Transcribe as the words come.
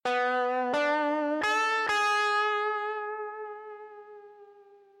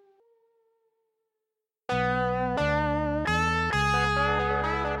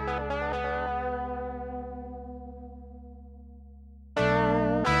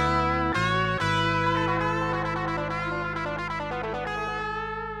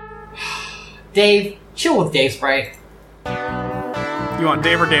Dave, chill with Dave Sprite. You want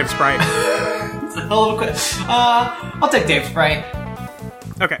Dave or Dave Sprite? It's a hell of a question. I'll take Dave Sprite.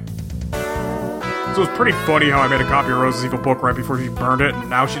 Okay. So it's pretty funny how I made a copy of Rose's Evil Book right before she burned it, and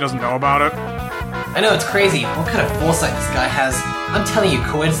now she doesn't know about it. I know, it's crazy. What kind of foresight this guy has. I'm telling you,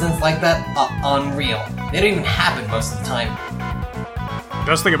 coincidences like that are unreal. They don't even happen most of the time.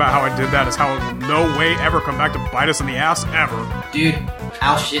 Best thing about how I did that is how it will no way ever come back to bite us in the ass, ever. Dude,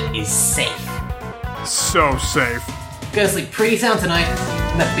 our shit is safe. So safe. Gonna sleep pretty sound tonight,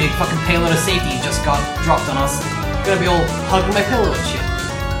 and that big fucking payload of safety just got dropped on us. Gonna be all hugging my pillow and shit.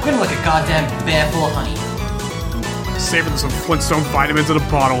 Gonna like a goddamn bear full of honey. Saving some Flintstone vitamins in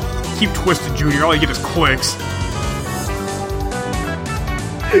a bottle. Keep twisted, Junior. All you get is clicks.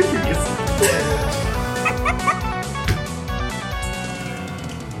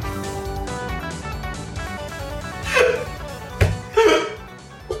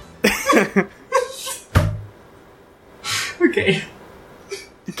 Okay.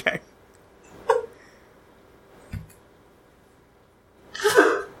 Okay.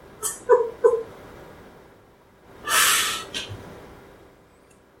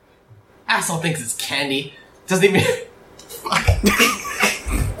 Asshole thinks it's candy. Doesn't even... Fuck.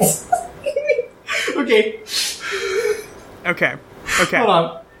 Okay. Okay. Okay.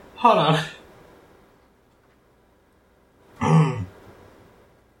 Hold on.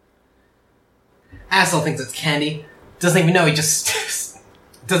 Asshole thinks it's candy. Doesn't even know he just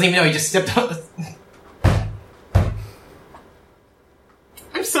stepped on...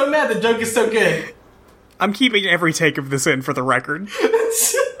 I'm so mad the joke is so good. I'm keeping every take of this in for the record.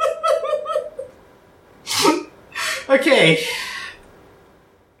 Okay.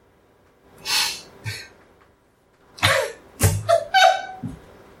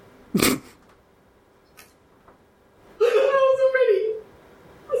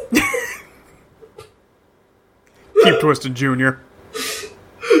 Keep twisted, Junior.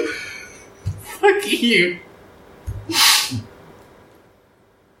 Fuck you.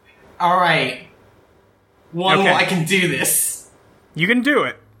 Alright. One more, I can do this. You can do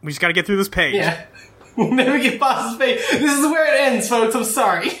it. We just gotta get through this page. Yeah. We'll never get past this page. This is where it ends, folks. I'm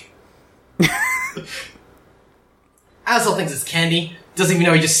sorry. Asshole thinks it's candy. Doesn't even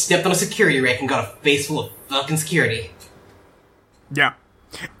know he just stepped on a security rake and got a face full of fucking security. Yeah.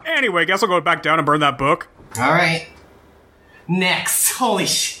 Anyway, guess I'll go back down and burn that book. Alright. Next. Holy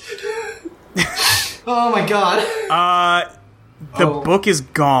shit. Oh my god. The book is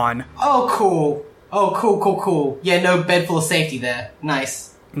gone. Oh, cool. Oh, cool. Yeah, no bed full of safety there.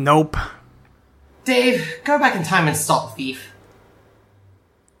 Nice. Nope. Dave, go back in time and stop the thief.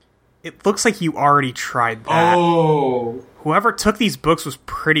 It looks like you already tried that. Oh. Whoever took these books was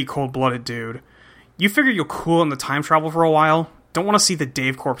pretty cold-blooded, dude. You figure you'll cool in the time travel for a while. Don't want to see the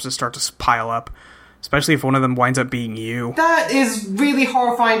Dave corpses start to pile up. Especially if one of them winds up being you. That is really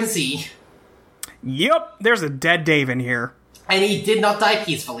horrifying to see. Yep, there's a dead Dave in here. And he did not die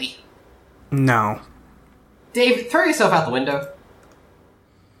peacefully. No. Dave, throw yourself out the window.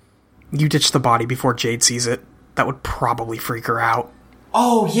 You ditch the body before Jade sees it. That would probably freak her out.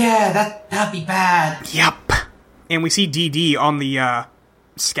 Oh yeah, that'd be bad. Yep. And we see DD on the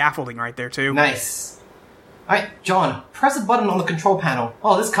scaffolding right there too. Nice. Alright, John, press a button on the control panel.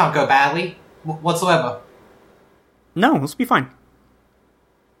 Oh, this can't go badly. Whatsoever. No, this will be fine.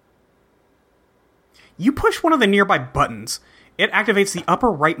 You push one of the nearby buttons. It activates the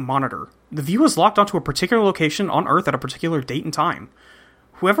upper right monitor. The view is locked onto a particular location on Earth at a particular date and time.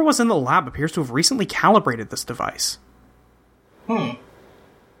 Whoever was in the lab appears to have recently calibrated this device.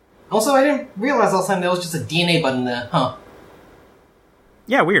 Also, I didn't realize last time there was just a DNA button there, huh?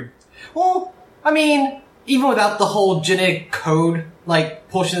 Yeah, weird. Well, I mean, even without the whole genetic code,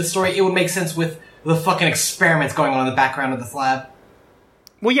 portion of the story, it would make sense with the fucking experiments going on in the background of this lab.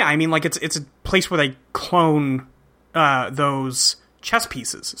 Well, yeah, I mean, it's a place where they clone, those chess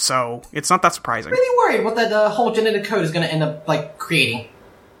pieces, so it's not that surprising. Really worried what that whole genetic code is gonna end up, creating.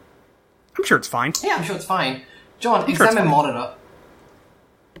 I'm sure it's fine. Yeah, I'm sure it's fine. John, examine monitor.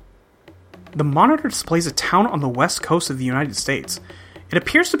 The monitor displays a town on the west coast of the United States. It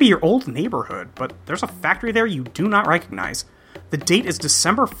appears to be your old neighborhood, but there's a factory there you do not recognize. The date is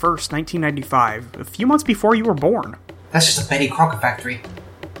December 1st, 1995, a few months before you were born. That's just a Betty Crocker factory.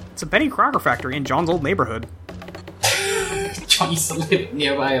 It's a Betty Crocker factory in John's old neighborhood. John used to live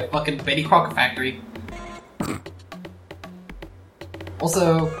nearby a fucking Betty Crocker factory.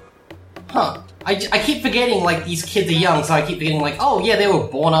 Also, I keep forgetting, these kids are young, so I keep forgetting, oh yeah, they were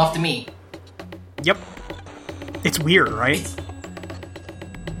born after me. Yep. It's weird, right?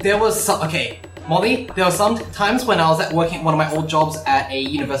 There was some... Okay, Molly, there were some times when I was working at one of my old jobs at a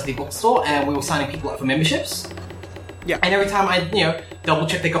university bookstore, and we were signing people up for memberships. Yeah. And every time I, double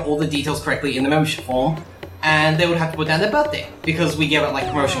check they got all the details correctly in the membership form, and they would have to put down their birthday, because we give out, like,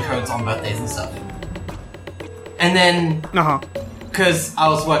 promotion codes on birthdays and stuff. And then, because I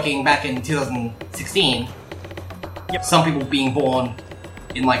was working back in 2016, some people being born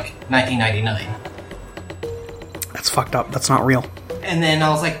in, like, 1999. That's fucked up. That's not real. And then I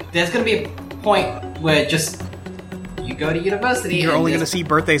was like, there's going to be a point where just you go to university. You're only going to see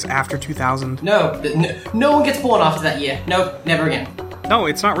birthdays after 2000. No one gets born after that year. No, never again. No,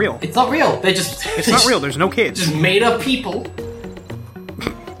 it's not real. It's not real. They're just... It's not real. There's no kids. Just made up people.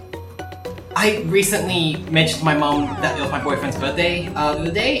 I recently mentioned to my mom that it was my boyfriend's birthday the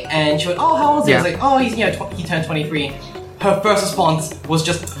other day, and she went, "Oh, how old is he?" I was like, "Oh, he's he turned 23." Her first response was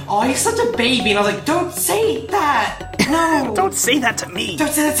just, "Oh, he's such a baby," and I was like, "Don't say that! No! Don't say that to me! Don't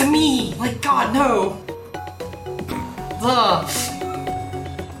say that to me! Like, God, no!" Ugh.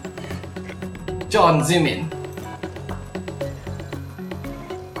 John, zoom in.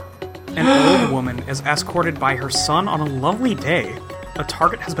 An old woman is escorted by her son on a lovely day. A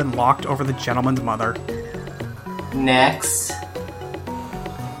target has been locked over the gentleman's mother. Next.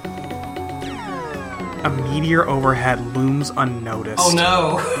 A meteor overhead looms unnoticed. Oh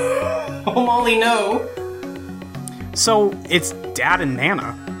no! Oh, Molly, no! So, it's Dad and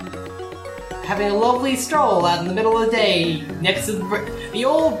Nana. Having a lovely stroll out in the middle of the day next to the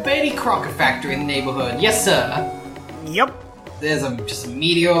old Betty Crocker factory in the neighborhood. Yes, sir. Yep. There's just a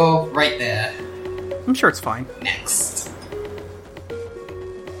meteor right there. I'm sure it's fine. Next.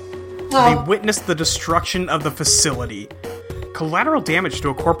 They witness the destruction of the facility. Collateral damage to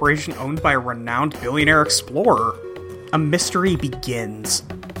a corporation owned by a renowned billionaire explorer. A mystery begins.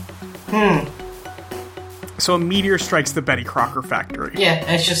 So a meteor strikes the Betty Crocker factory. Yeah,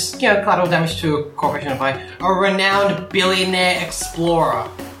 and it's just, collateral damage to a corporation owned by a renowned billionaire explorer.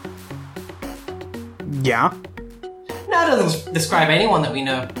 Yeah? That doesn't describe anyone that we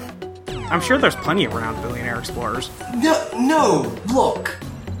know. I'm sure there's plenty of renowned billionaire explorers. No, look.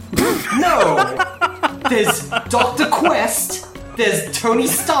 No! There's Dr. Quest, there's Tony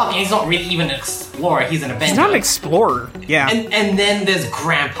Stark, and he's not really even an explorer, he's an Avenger. He's not an explorer, yeah. And then there's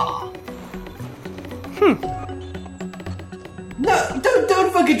Grandpa. No,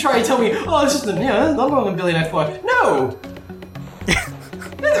 don't fucking try and tell me, oh, it's just a, not a billionaire explorer. No! No,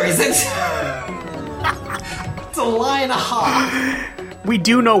 there isn't. It's a lie and a half. We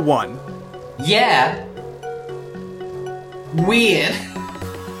do know one. Yeah. Weird.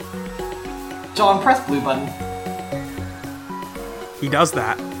 John, press blue button. He does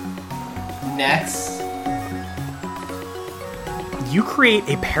that. Next. You create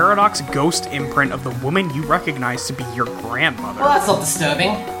a Paradox ghost imprint of the woman you recognize to be your grandmother. Well, that's not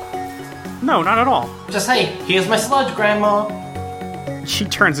disturbing. No, not at all. Just, hey, here's my sludge, Grandma. She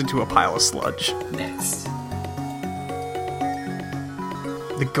turns into a pile of sludge. Next.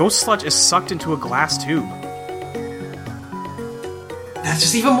 The ghost sludge is sucked into a glass tube. That's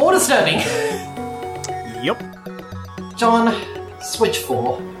just even more disturbing. Yep. John, switch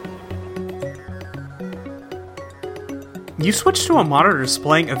 4. You switch to a monitor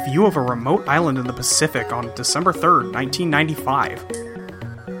displaying a view of a remote island in the Pacific on December 3rd, 1995.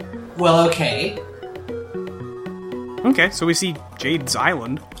 Well, okay. Okay, so we see Jade's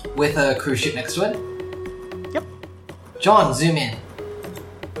Island. With a cruise ship next to it? Yep. John, zoom in.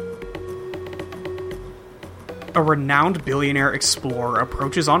 A renowned billionaire explorer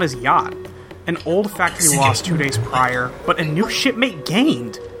approaches on his yacht. An old factory lost 2 days prior, but a new shipmate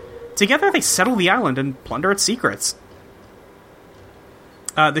gained. Together they settle the island and plunder its secrets.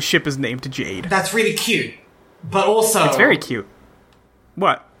 The ship is named Jade. That's really cute. But also... It's very cute.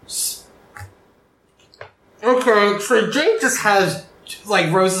 What? Okay, so Jade just has,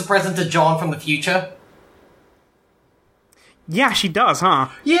 like, Rose's present to John from the future? Yeah, she does, huh?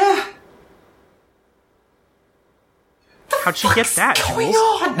 Yeah. How'd she get that, What's going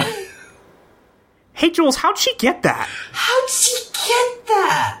Jules? on? Hey, Jules, how'd she get that? How'd she get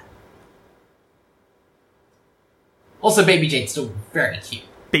that? Also, Baby Jade's still very cute.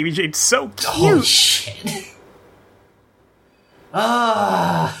 Baby Jade's so cute. Holy shit.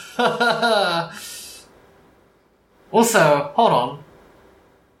 Also, hold on.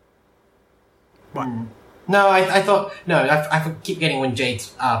 What? No, I thought... No, I keep getting when Jade's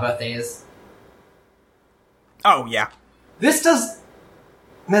birthday is. Oh, yeah. This does...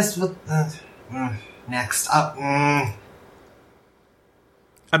 mess with... next up. A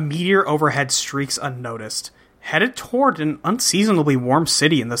meteor overhead streaks unnoticed, headed toward an unseasonably warm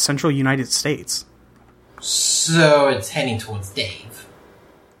city in the central United States. So it's heading towards Dave.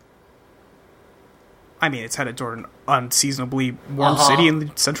 I mean, it's headed toward an unseasonably warm city in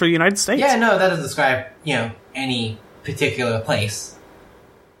the central United States. Yeah, no, that doesn't describe, any particular place.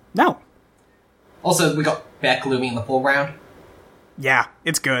 No. Also, we got Beck looming in the foreground. Yeah,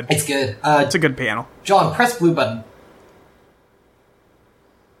 it's good. It's good. It's a good panel. John, press blue button.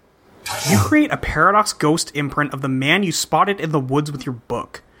 You create a Paradox Ghost imprint of the man you spotted in the woods with your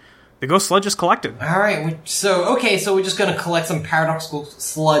book. The ghost sludge is collected. Alright, so we're just gonna collect some paradoxical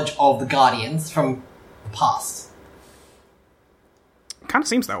sludge of the Guardians from the past. Kind of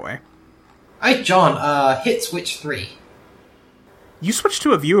seems that way. Alright, John, hit switch 3. You switch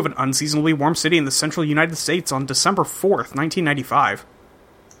to a view of an unseasonably warm city in the central United States on December 4th, 1995.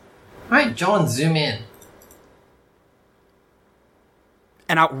 Alright, John, zoom in.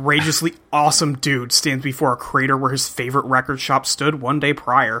 An outrageously awesome dude stands before a crater where his favorite record shop stood one day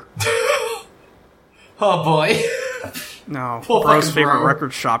prior. Oh boy. No, Poor bro's fucking favorite bro.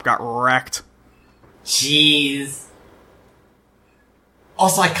 record shop got wrecked. Jeez.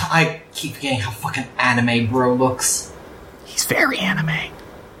 Also, I keep forgetting how fucking anime bro looks. He's very anime.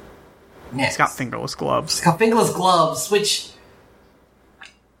 Next. He's got fingerless gloves. He's got fingerless gloves, which...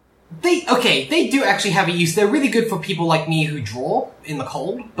 They do actually have a use. They're really good for people like me who draw in the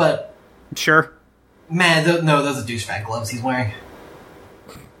cold, but... Sure. Man, no, those are douchebag gloves he's wearing.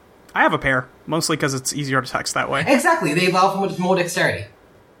 I have a pair, mostly because it's easier to text that way. Exactly, they allow for much more dexterity.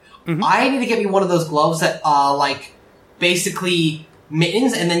 Mm-hmm. I need to get me one of those gloves that are, like, basically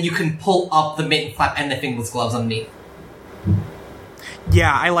mittens, and then you can pull up the mitten flap and the fingerless gloves underneath.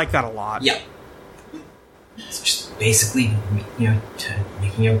 Yeah, I like that a lot. Yeah. It's just basically,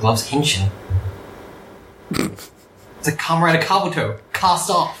 making your gloves henshin. It's like Kamen Rider Kabuto, cast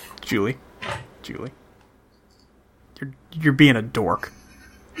off. Julie. You're being a dork.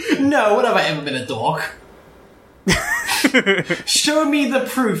 No, when have I ever been a dork? Show me the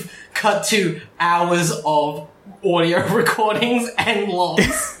proof. Cut to hours of audio recordings and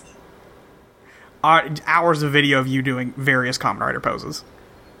logs. Hours of video of you doing various Kamen Rider poses.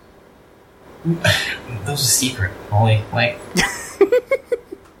 Those are secret, only, like...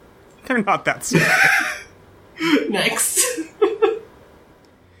 They're not that secret. Next.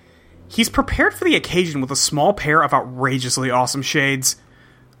 He's prepared for the occasion with a small pair of outrageously awesome shades.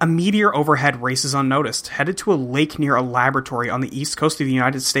 A meteor overhead races unnoticed, headed to a lake near a laboratory on the east coast of the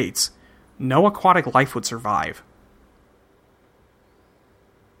United States. No aquatic life would survive.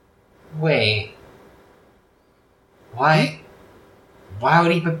 Wait. Why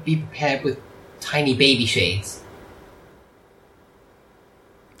would he be prepared with tiny baby shades?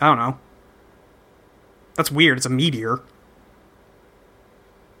 I don't know. That's weird, it's a meteor.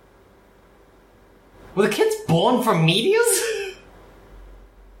 Were the kids born from meteors?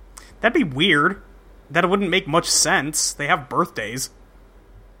 That'd be weird. That wouldn't make much sense. They have birthdays.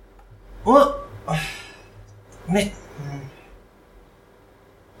 What?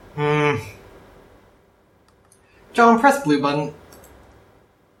 John, press blue button.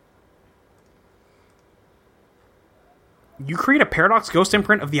 You create a Paradox Ghost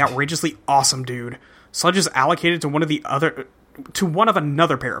imprint of the outrageously awesome dude. Sludge is allocated to one of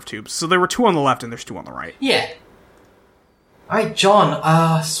another pair of tubes. So there were 2 on the left and there's 2 on the right. Yeah. Alright,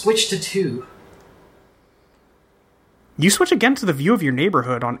 John, switch to 2. You switch again to the view of your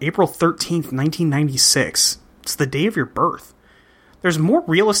neighborhood on April 13th, 1996. It's the day of your birth. There's more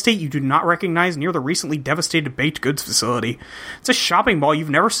real estate you do not recognize near the recently devastated baked goods facility. It's a shopping mall you've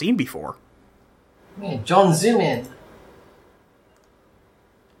never seen before. Yeah, John, zoom in.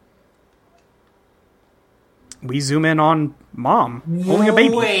 We zoom in on Mom, holding a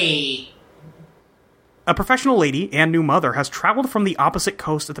baby. Wait. A professional lady and new mother has traveled from the opposite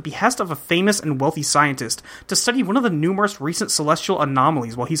coast at the behest of a famous and wealthy scientist to study one of the numerous recent celestial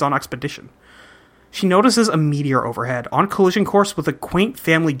anomalies while he's on expedition. She notices a meteor overhead, on collision course with a quaint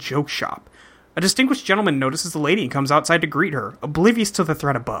family joke shop. A distinguished gentleman notices the lady and comes outside to greet her, oblivious to the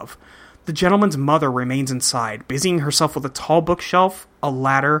threat above. The gentleman's mother remains inside, busying herself with a tall bookshelf, a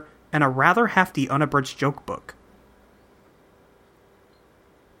ladder, and a rather hefty unabridged joke book.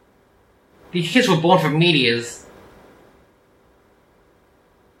 These kids were born from meteors.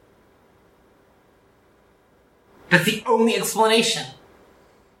 That's the only explanation.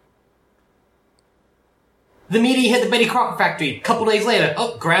 The meteor hit the Betty Crocker factory. A couple days later,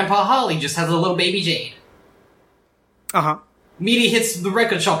 Grandpa Harley just has a little baby Jade. Uh-huh. Meteor hits the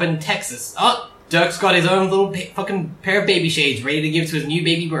record shop in Texas. Dirk's got his own little fucking pair of baby shades ready to give to his new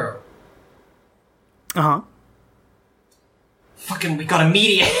baby bro. Uh-huh. Fucking, we got a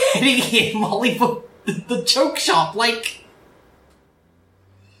meteor heading here, Molly, for the joke shop, like...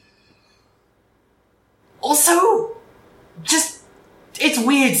 Also, just It's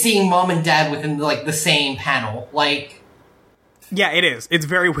weird seeing mom and dad within, like, the same panel. Like... Yeah, it is. It's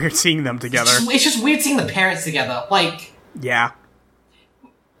very weird seeing them together. It's just weird seeing the parents together. Like... Yeah.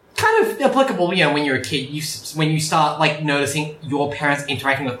 Kind of applicable, you know, when you're a kid, when you start, like, noticing your parents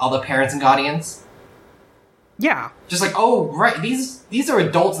interacting with other parents and guardians. Yeah. Just like, oh, right, these are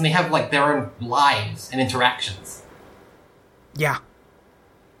adults and they have, like, their own lives and interactions. Yeah.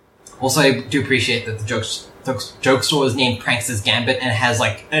 Also, I do appreciate that the joke store is named Prankster's Gambit and has,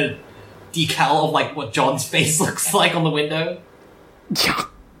 like, a decal of, like, what John's face looks like on the window. Yeah.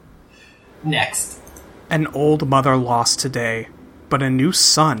 Next. An old mother lost today, but a new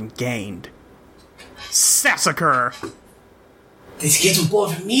son gained. Sassacre! These kids were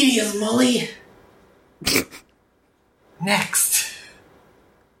born from meteors, Molly! Next.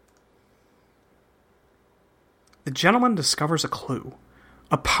 The gentleman discovers a clue.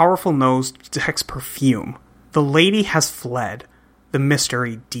 A powerful nose detects perfume. The lady has fled. The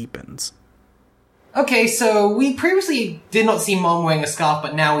mystery deepens. Okay, so we previously did not see Mom wearing a scarf,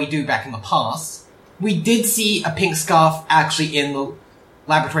 but now we do back in the past. We did see a pink scarf actually in the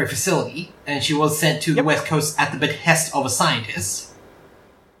laboratory facility, and she was sent to the West Coast at the behest of a scientist.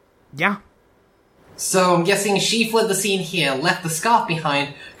 Yeah. So I'm guessing she fled the scene here, left the scarf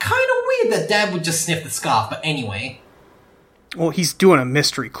behind. Kind of weird that Dad would just sniff the scarf, but anyway. Well, he's doing a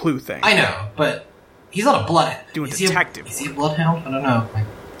mystery clue thing. I know, but he's not a bloodhound. Doing detective. Is he a bloodhound? I don't know.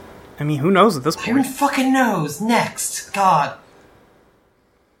 I mean, who knows at this point? Who fucking knows? Next. God.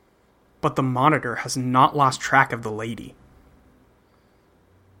 But the monitor has not lost track of the lady.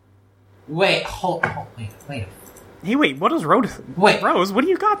 Wait, wait. Hey, wait, what is Rose? Wait. Rose, what do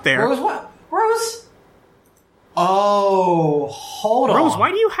you got there? Rose, what? Rose? Oh, hold on. Rose, why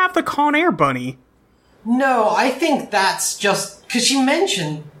do you have the Con Air bunny? No, I think that's just... Because she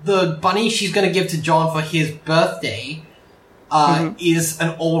mentioned the bunny she's going to give to John for his birthday is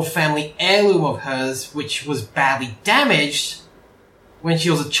an old family heirloom of hers, which was badly damaged when she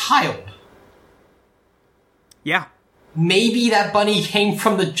was a child. Yeah. Maybe that bunny came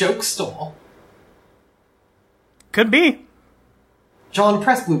from the joke store. Could be. John,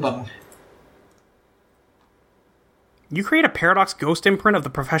 press blue button. You create a Paradox ghost imprint of the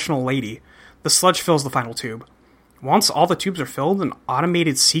professional lady. The sludge fills the final tube. Once all the tubes are filled, an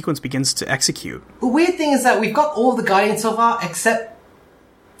automated sequence begins to execute. The weird thing is that we've got all of the Guardians so far, except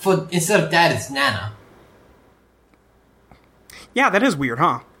for, instead of Dad, it's Nana. Yeah, that is weird,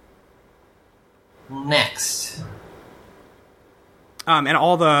 huh? Next. And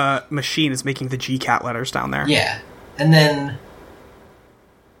all the machine is making the GCAT letters down there. Yeah. And then...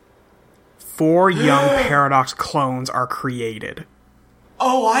 4 young Paradox clones are created.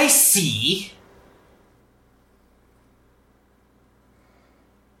 Oh, I see.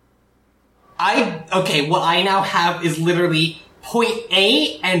 Okay, what I now have is literally point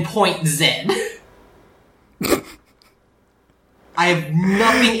A and point Z. I have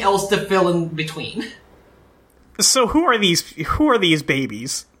nothing else to fill in between. So who are these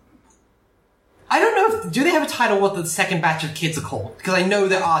babies? I don't know do they have a title what the second batch of kids are called? Because I know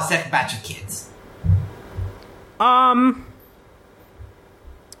there are a second batch of kids.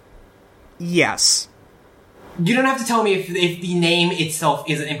 Yes. You don't have to tell me if the name itself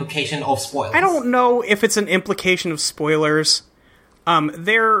is an implication of spoilers. I don't know if it's an implication of spoilers.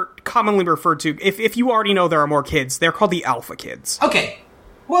 They're commonly referred to, if you already know there are more kids, they're called the Alpha Kids. Okay.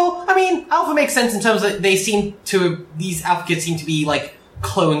 Well, I mean, Alpha makes sense in terms of these Alpha Kids seem to be, like,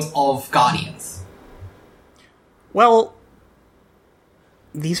 clones of Guardians. Well,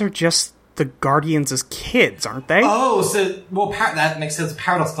 these are just the Guardians as kids, aren't they? Oh, so, well, that makes sense.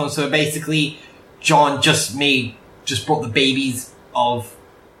 Paradox clones, so basically, John just brought the babies of,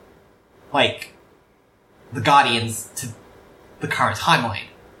 like, the Guardians to the current timeline.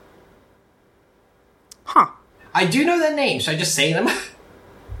 Huh. I do know their names. Should I just say them?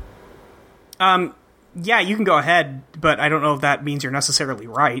 Yeah, you can go ahead, but I don't know if that means you're necessarily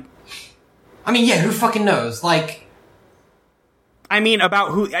right. I mean, yeah, who fucking knows? Like... I mean,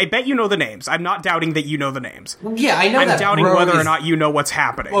 about who... I bet you know the names. I'm not doubting that you know the names. Yeah, I know that I'm doubting Bro whether or not you know what's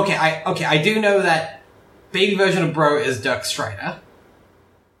happening. Okay, I do know that baby version of Bro is Dirk Strider.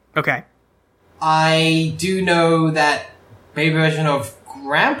 Okay. I do know that baby version of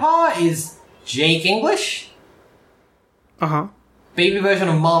Grandpa is Jake English. Uh-huh. Baby version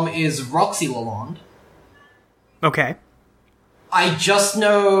of Mom is Roxy Lalonde. Okay. I just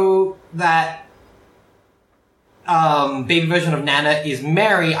know that baby version of Nana is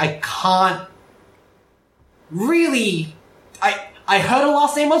Mary. I can't really... I heard her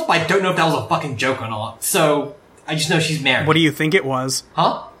last name was, but I don't know if that was a fucking joke or not. So, I just know she's Mary. What do you think it was?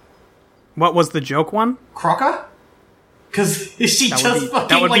 Huh? What was the joke one? Crocker? Because is she that just fucking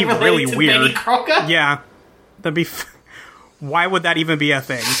that would be related really to weird. Betty Crocker? Yeah. That'd be... Why would that even be a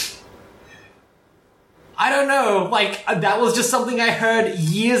thing? I don't know. That was just something I heard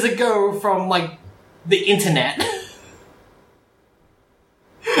years ago from, the internet.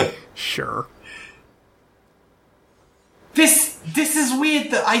 Sure. This is weird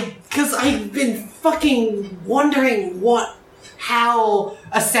because I've been fucking wondering how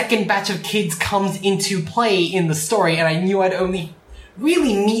a second batch of kids comes into play in the story, and I knew I'd only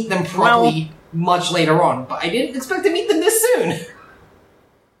really meet them probably much later on, but I didn't expect to meet them this soon.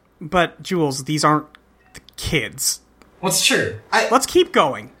 But, Jules, these aren't the kids. What's true? Let's keep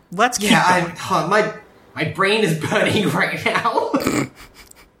going. Let's keep going. My brain is burning right now.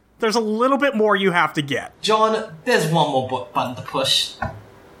 There's a little bit more you have to get. John, there's one more button to push,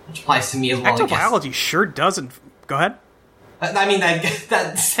 which applies to me as well, Ectobiology sure doesn't... Go ahead. I mean,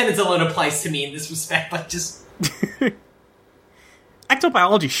 that sentence alone applies to me in this respect, but just...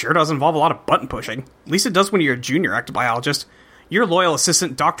 Ectobiology sure does involve a lot of button pushing. At least it does when you're a junior ectobiologist. Your loyal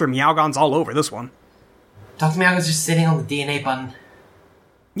assistant, Dr. Meowgon's all over this one. Dr. Meowgon's just sitting on the DNA button.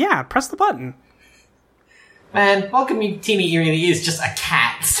 Yeah, press the button. Man, Welcome Teeny really is just a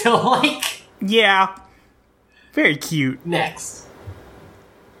cat, so Yeah. Very cute. Next.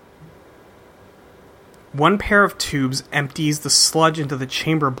 One pair of tubes empties the sludge into the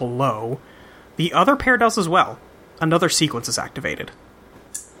chamber below. The other pair does as well. Another sequence is activated.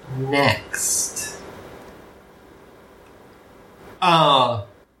 Next.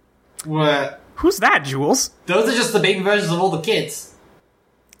 What? Who's that, Jules? Those are just the baby versions of all the kids.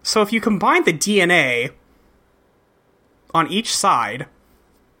 So if you combine the DNA on each side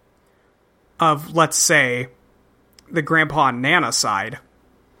of, let's say, the Grandpa and Nana side...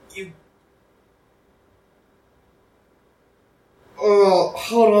 Oh,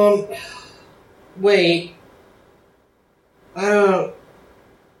 hold on. Wait. And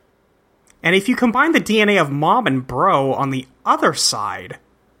if you combine the DNA of Mom and Bro on the other side,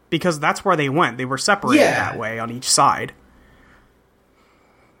 because that's where they went, they were separated that way on each side,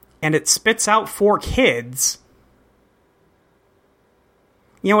 and it spits out 4 kids...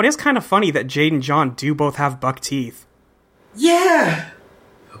 You know, it is kind of funny that Jade and John do both have buck teeth. Yeah!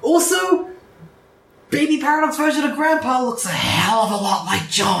 Also, Baby Paradox version of Grandpa looks a hell of a lot like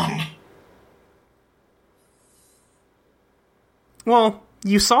John. Well,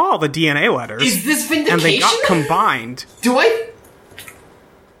 you saw all the DNA letters. Is this vindication? And they got combined. Do I...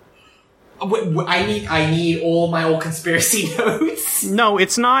 I need all my old conspiracy notes. No,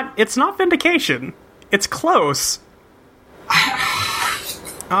 it's not vindication. It's close.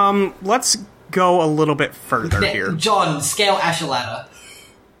 Let's go a little bit further here. John, scale Asher ladder.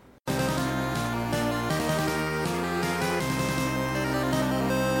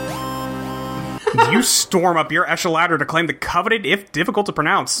 You storm up your Escher ladder to claim the coveted, if difficult to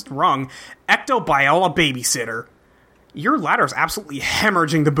pronounce, rung, Ectobiola babysitter. Your ladder's absolutely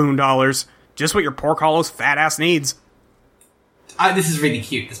hemorrhaging the boon dollars. Just what your pork hollow's fat ass needs. This is really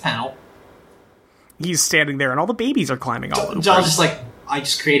cute, this panel. He's standing there and all the babies are climbing all over. John's just like, I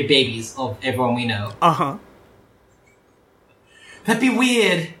just created babies of everyone we know. Uh-huh. That'd be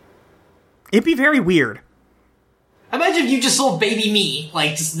weird. It'd be very weird. Imagine if you just saw baby me,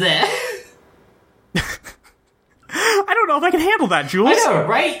 just there. I don't know if I can handle that, Jules. I know,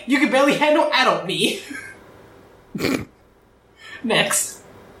 right? You can barely handle adult me. Next.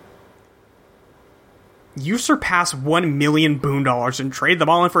 You surpass 1 million boon dollars and trade them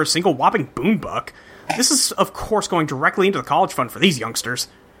all in for a single whopping boon buck. This is, of course, going directly into the college fund for these youngsters.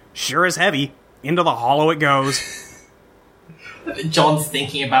 Sure as heavy. Into the hollow it goes. John's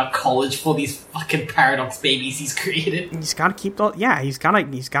thinking about college for these fucking Paradox babies he's created. He's gotta keep those... Yeah, he's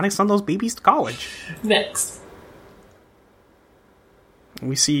gotta send those babies to college. Next.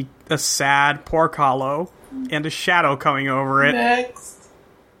 We see a sad pork hollow and a shadow coming over it. Next.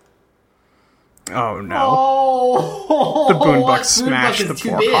 Oh no. Oh, the boon buck smashed the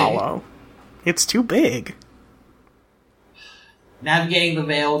pork hollow. It's too big. Navigating the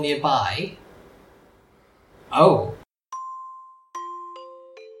veil nearby. Oh.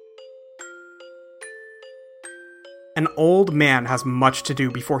 An old man has much to do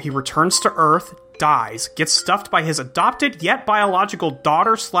before he returns to Earth, dies, gets stuffed by his adopted yet biological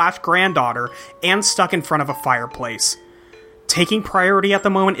daughter/granddaughter, and stuck in front of a fireplace. Taking priority at the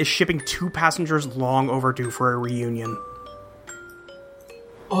moment is shipping 2 passengers long overdue for a reunion.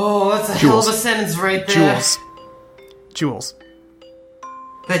 Oh, that's a hell of a sentence right there. Jules.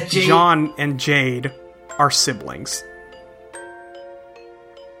 That Jade... John and Jade are siblings.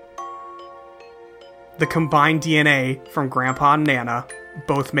 The combined DNA from Grandpa and Nana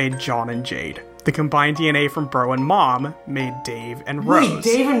both made John and Jade. The combined DNA from Bro and Mom made Dave and Rose. Wait,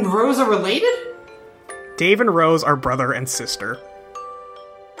 Dave and Rose are related? Dave and Rose are brother and sister.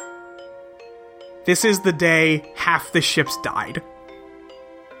 This is the day half the ships died.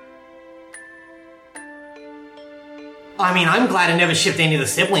 I mean, I'm glad I never shipped any of the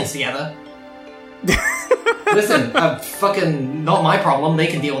siblings together. Listen, fucking not my problem. They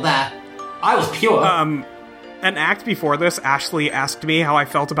can deal with that. I was pure. An act before this, Ashley asked me how I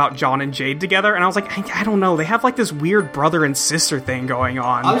felt about John and Jade together, and I was like, I don't know. They have like this weird brother and sister thing going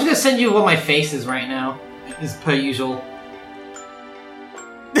on. I'm just gonna send you what my face is right now, as per usual.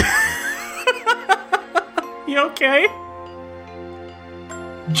 You okay?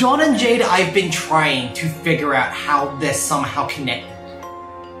 John and Jade, I've been trying to figure out how they're somehow connected.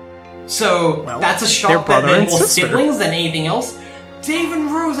 So, well, that's a shock that they're more siblings than anything else. Dave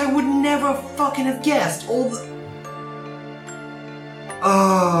and Rose, I would never fucking have guessed. All the...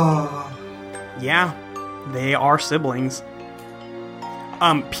 Yeah, they are siblings.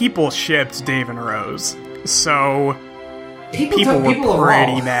 People shipped Dave and Rose, so... People were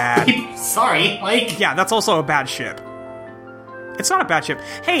pretty mad. Sorry, like... Yeah, that's also a bad ship. It's not a bad ship.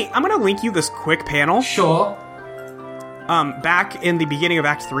 Hey, I'm gonna link you this quick panel. Sure. Back in the beginning of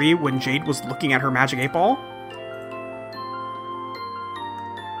Act 3, when Jade was looking at her Magic 8 Ball.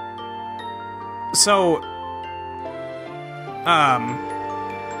 So,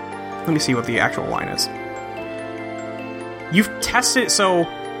 let me see what the actual line is. You've tested, so,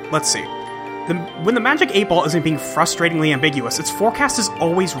 let's see. When the Magic 8 Ball isn't being frustratingly ambiguous, its forecast is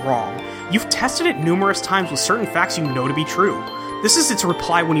always wrong. You've tested it numerous times with certain facts you know to be true. This is its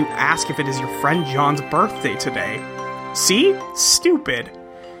reply when you ask if it is your friend John's birthday today. See? Stupid.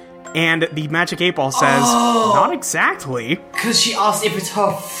 And the Magic 8 Ball says, not exactly. Because she asked if it's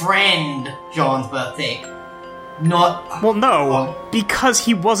her friend John's birthday. Not... Well, no, because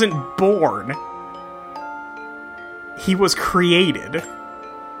he wasn't born. He was created.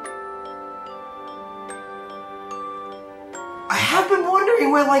 I have been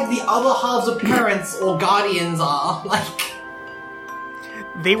wondering where, like, the other halves of parents or guardians are. Like...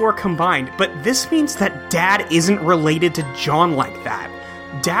 They were combined, but this means that Dad isn't related to John like that.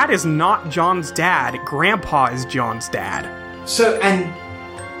 Dad is not John's dad. Grandpa is John's dad. So, and...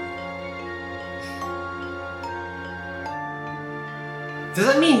 Does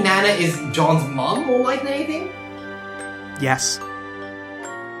that mean Nana is John's mom more like than anything? Yes.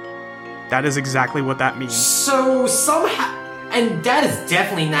 That is exactly what that means. So, somehow... And Dad is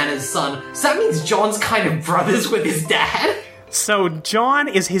definitely Nana's son, so that means John's kind of brothers with his dad? So, John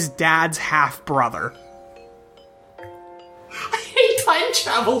is his dad's half-brother. I hate time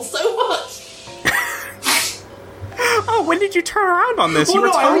travel so much! Oh, when did you turn around on this? You were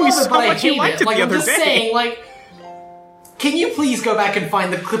telling me so much you liked it the other day. I'm just saying, like... Can you please go back and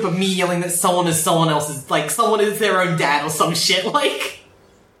find the clip of me yelling that someone is someone else's... Like, someone is their own dad or some shit, like...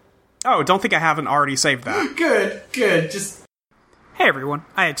 Oh, don't think I haven't already saved that. Good, just... Hey everyone,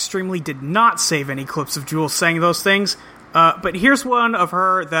 I extremely did not save any clips of Jules saying those things, but here's one of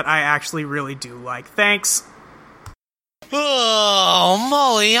her that I actually really do like. Thanks. Oh,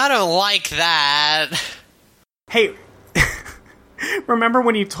 Molly, I don't like that. Hey, remember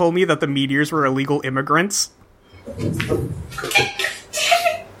when you told me that the meteors were illegal immigrants?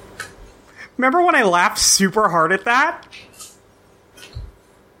 Remember when I laughed super hard at that?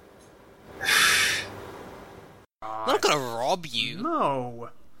 They're not gonna rob you. No.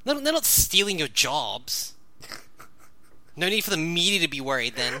 They're not stealing your jobs. No need for the media to be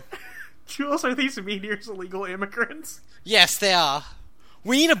worried, then. Jules, are these meteors illegal immigrants? Yes, they are.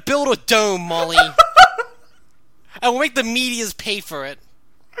 We need to build a dome, Molly. And we'll make the medias pay for it.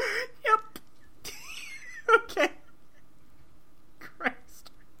 Yep. Okay.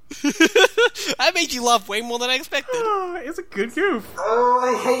 Christ. That made you laugh way more than I expected. Oh, it's a good goof. Oh,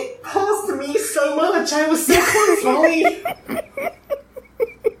 I hate past me so much. I was so close, Molly.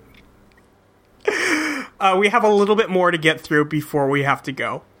 We have a little bit more to get through before we have to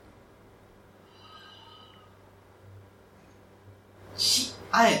go.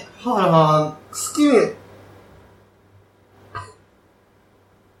 Hold on. Excuse me.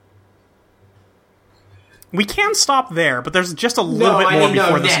 We can stop there, but there's just a little bit more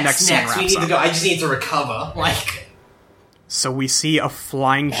before this next scene wraps we need up. to go. I just need to recover. Like... So we see a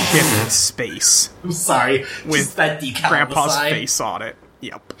flying ship in space. I'm sorry. With just that decal Grandpa's on the side. face on it.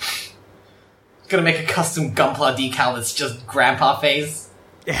 Yep. Gonna make a custom Gunpla decal that's just Grandpa face.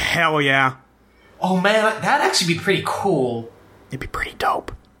 Hell yeah. Oh man, that'd actually be pretty cool. It'd be pretty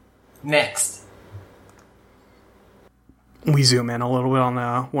dope. Next. We zoom in a little bit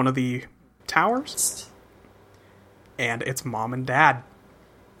on one of the towers. And it's Mom and Dad.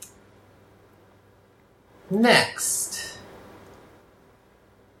 Next.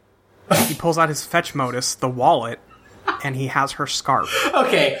 He pulls out his fetch modus, the wallet, and he has her scarf.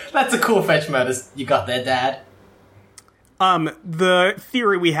 Okay, that's a cool fetch modus you got there, Dad. The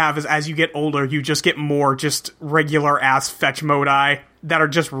theory we have is as you get older, you just get more just regular-ass fetch modi that are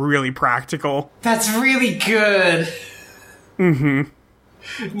just really practical. That's really good. Mm-hmm.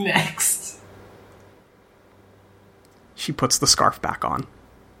 Next. She puts the scarf back on.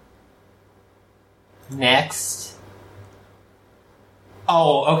 Next.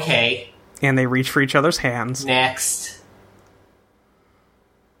 Oh, okay. And they reach for each other's hands. Next.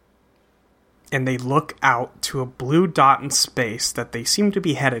 And they look out to a blue dot in space that they seem to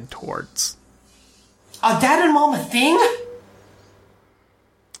be headed towards. Are Dad and Mom a thing?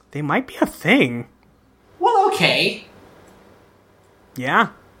 They might be a thing. Well, okay. Yeah.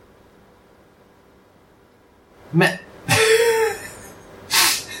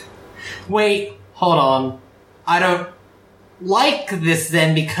 Wait, hold on. I don't like this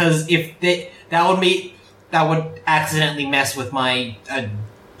then because if that would accidentally mess with my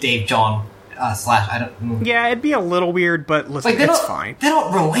Dave John slash. I don't. Yeah, it'd be a little weird, but listen, it's fine. They're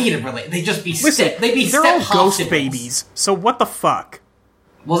not related. They just be listen. They're all ghost babies. So what the fuck?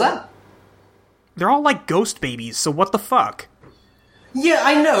 What's that? They're all like ghost babies. So what the fuck? Yeah,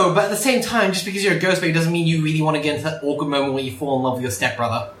 I know, but at the same time, just because you're a ghost baby doesn't mean you really want to get into that awkward moment where you fall in love with your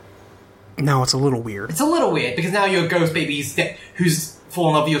stepbrother. No, it's a little weird. It's a little weird, because now you're a ghost baby who's fallen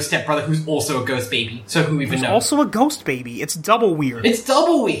in love with your stepbrother who's also a ghost baby. So who even knows? Also a ghost baby. It's double weird. It's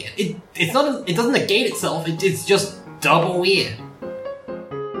double weird. It doesn't negate itself, it's just double weird.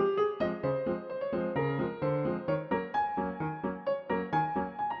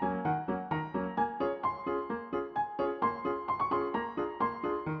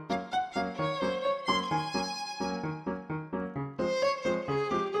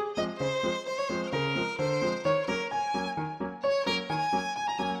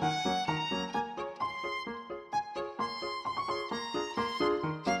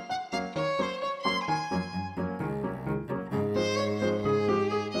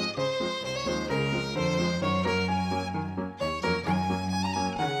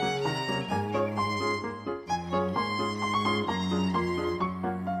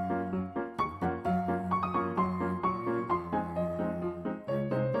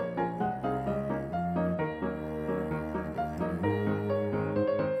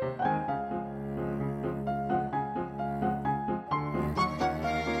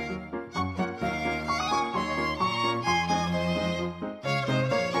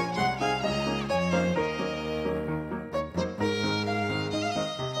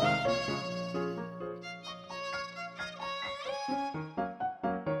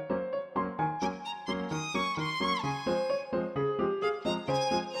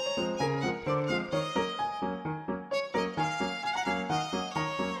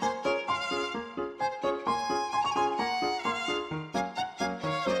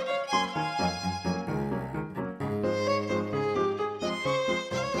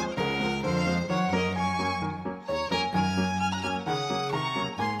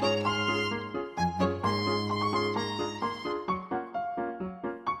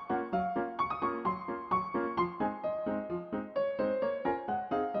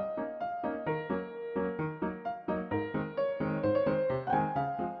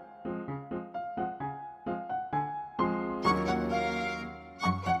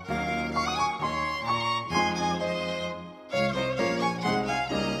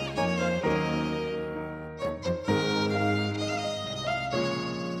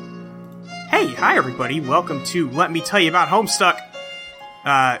 Hi everybody, welcome to Let Me Tell You About Homestuck.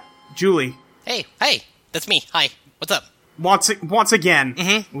 Julie. Hey, that's me. Hi, what's up? Once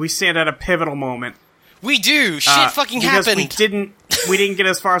again, we stand at a pivotal moment. We do. Shit fucking happened. We didn't get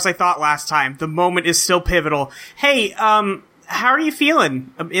as far as I thought last time. The moment is still pivotal. Hey, how are you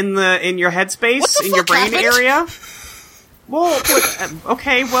feeling in your headspace, in your brain area? Well,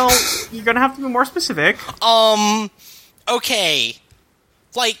 okay, well, you're gonna have to be more specific. Okay.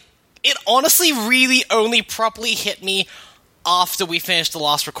 Like, it honestly really only properly hit me after we finished the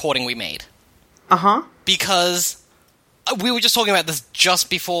last recording we made. Uh-huh. Because we were just talking about this just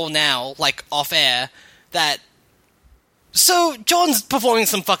before now, like, off-air, that... So, John's performing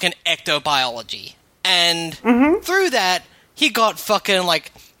some fucking ectobiology. And through that, he got fucking,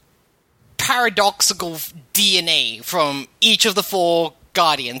 like, paradoxical DNA from each of the 4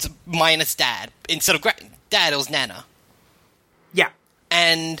 Guardians, minus Dad. Instead of Dad, it was Nana. Yeah.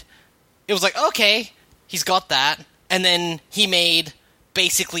 And it was like, okay, he's got that. And then he made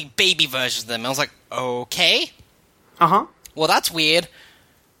basically baby versions of them. I was like, okay. Uh-huh. Well, that's weird.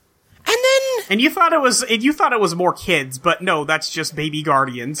 And you thought it was more kids, but no, that's just baby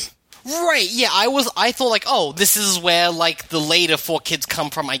guardians. Right, yeah, I thought, like, oh, this is where, like, the later 4 kids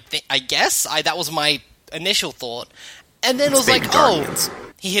come from, I guess? That was my initial thought. And then it was like, guardians.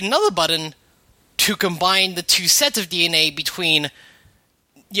 Oh, he hit another button to combine the 2 sets of DNA between,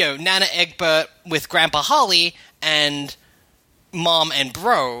 Nana Egbert with Grandpa Harley and Mom and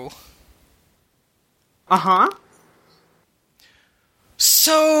Bro. Uh-huh.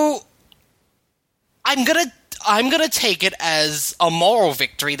 So, I'm gonna take it as a moral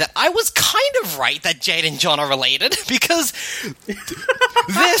victory that I was kind of right that Jade and John are related, because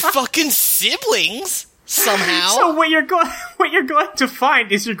they're fucking siblings somehow. So what you're going to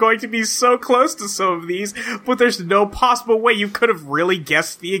find is you're going to be so close to some of these, but there's no possible way you could have really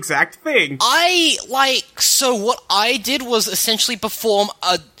guessed the exact thing. So what I did was essentially perform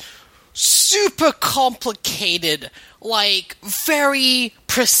a super complicated, very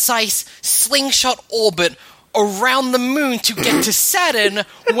precise slingshot orbit around the moon to get to Saturn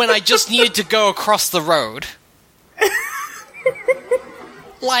when I just needed to go across the road.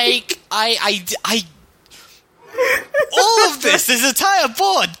 All of this entire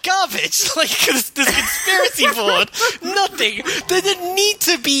board, garbage. This conspiracy board, nothing. There didn't need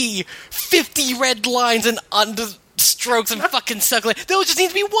to be 50 red lines and understrokes and fucking circling. There would just need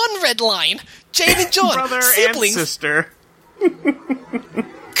to be one red line. Jade and John, brother siblings. And sister.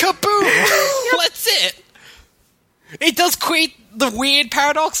 Kaboom! That's it. It does create the weird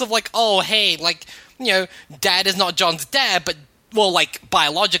paradox of, Dad is not John's dad, but,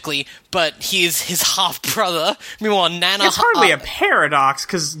 biologically, but he's his half-brother. Meanwhile, Nana... It's hardly a paradox,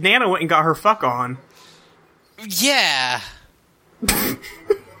 because Nana went and got her fuck on. Yeah. We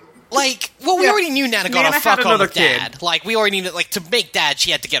already knew Nana got her fuck on with Dad. We already knew that, to make Dad,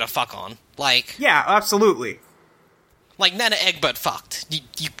 she had to get her fuck on. Yeah, absolutely. Nana Egbert fucked.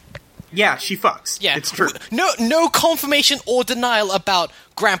 Yeah, she fucks. Yeah. It's true. No confirmation or denial about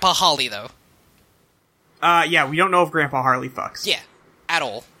Grandpa Harley, though. Yeah, we don't know if Grandpa Harley fucks. Yeah, at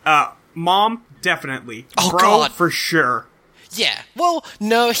all. Mom, definitely. Oh, Bro, God. For sure. Yeah. Well,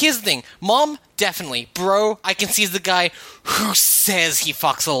 no, here's the thing. Mom, definitely. Bro, I can see as the guy who says he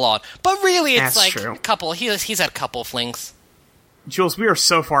fucks a lot. But really, it's That's true. A couple. He's had a couple flings. Jules, we are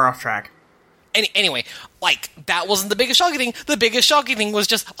so far off track. Anyway, that wasn't the biggest shocking thing. The biggest shocking thing was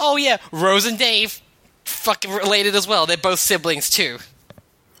just, oh yeah, Rose and Dave, fucking related as well. They're both siblings, too.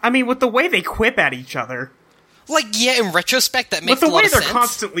 I mean, with the way they quip at each other. In retrospect, that makes a lot of sense. With the way they're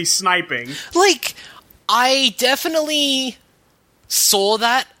constantly sniping. I definitely saw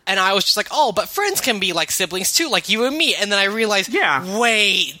that, and I was just like, oh, but friends can be siblings, too, like you and me. And then I realized,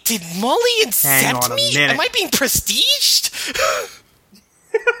 wait, did Molly incept me? Am I being prestiged?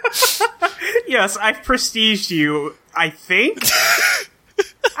 Yes, I've prestiged you, I think.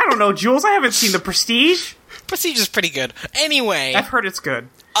 I don't know, Jules, I haven't seen The Prestige. Prestige is pretty good. Anyway. I've heard it's good.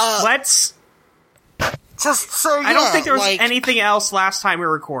 Let's... Just so, yeah, I don't think there was anything else last time we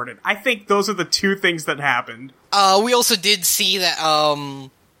recorded. I think those are the 2 things that happened. We also did see that,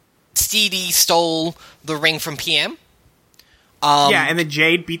 Steedy stole the ring from PM. Yeah, and then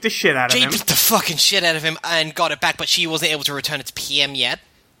Jade beat the shit out of him. Jade beat the fucking shit out of him and got it back, but she wasn't able to return it to PM yet.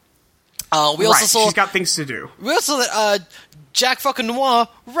 We also saw... she's got things to do. We also saw that, Jack fucking Noir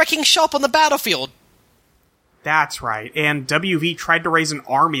wrecking shop on the battlefield. That's right, and WV tried to raise an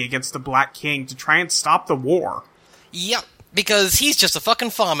army against the Black King to try and stop the war. Yep, because he's just a fucking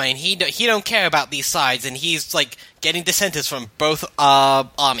farmer, and he don't care about these sides, and he's, getting dissenters from both,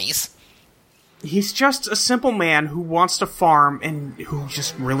 armies. He's just a simple man who wants to farm and who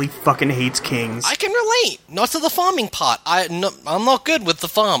just really fucking hates kings. I can relate. Not to the farming part. I'm not good with the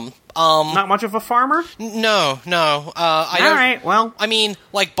farm. Not much of a farmer? No. I don't... Alright, well... I mean,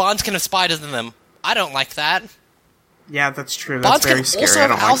 Bonds can have spiders in them. I don't like that. Yeah, that's true. That's very scary. Bonds can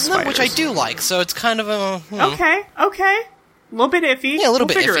also have owls in them, which I do like, so it's kind of a... Okay. A little bit iffy. Yeah, a little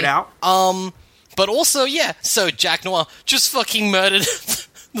bit figure iffy. It out. But also, yeah, so Jack Noir just fucking murdered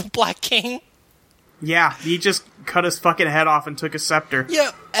the Black King. Yeah, he just cut his fucking head off and took his scepter.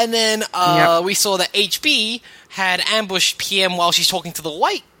 Yeah, and then we saw that HB had ambushed PM while she's talking to the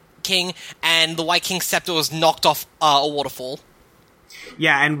White King, and the White King's scepter was knocked off a waterfall.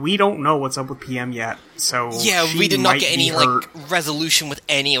 Yeah, and we don't know what's up with PM yet, so yeah, we did not get any resolution with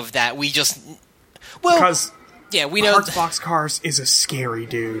any of that. We just because yeah, we know Hearts Boxcars is a scary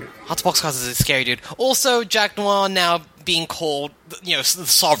dude. Hearts Boxcars is a scary dude. Also, Jack Noir now being called the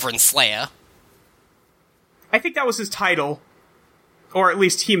Sovereign Slayer. I think that was his title, or at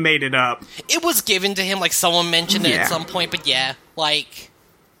least he made it up. It was given to him, someone mentioned it at some point, but yeah,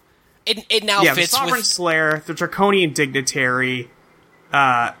 it now fits the Sovereign with... Slayer, the Draconian Dignitary,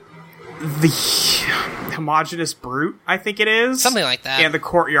 the homogenous brute, I think it is. Something like that. And the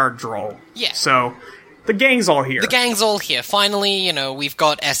courtyard droll. Yeah. So, the gang's all here. The gang's all here. Finally, we've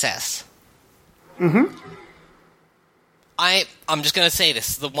got SS. Mm-hmm. I'm just gonna say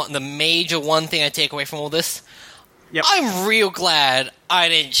this. The major one thing I take away from all this. Yep. I'm real glad I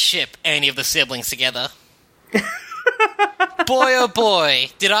didn't ship any of the siblings together. Boy, oh boy,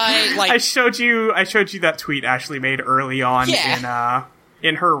 did I, I showed you that tweet Ashley made early on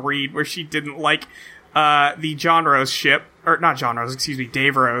in her read where she didn't like the John Rose ship, or not John Rose, excuse me,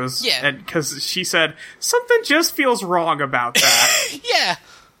 Dave Rose. Yeah. Because she said, something just feels wrong about that.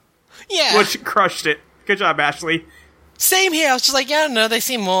 Yeah. Which crushed it. Good job, Ashley. Same here. I was just like, yeah, no, they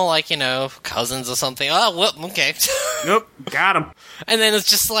seem more like, cousins or something. Oh, well, okay. Nope, got him. And then it's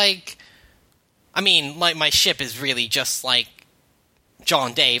just like, I mean, my ship is really just like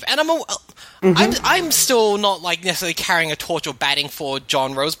John Dave, and I'm still not like necessarily carrying a torch or batting for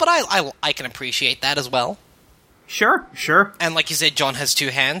John Rose, but I can appreciate that as well. Sure. And like you said, John has two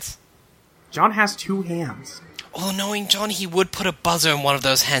hands. John has two hands. Oh, knowing John, he would put a buzzer in one of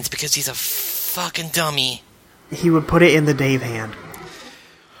those hands because he's a fucking dummy. He would put it in the Dave hand.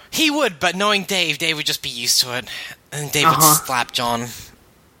 He would, but knowing Dave would just be used to it, and Dave would slap John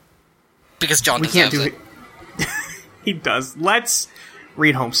because John deserves it. He does. Let's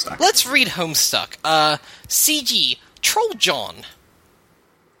read Homestuck. CG Troll John.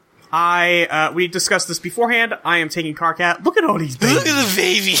 We discussed this beforehand. I am taking Karkat. Look at all these babies. Look at the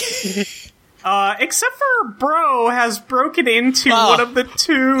baby. Except for Bro has broken into one of the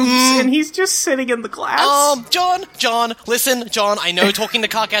tubes, and he's just sitting in the glass. John, listen, John, I know talking to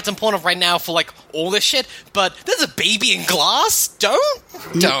Karkat's important right now for, like, all this shit, but there's a baby in glass? Don't.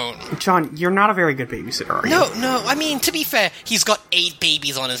 John, you're not a very good babysitter, are you? No, I mean, to be fair, he's got 8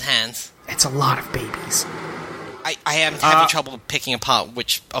 babies on his hands. It's a lot of babies. I am having trouble picking apart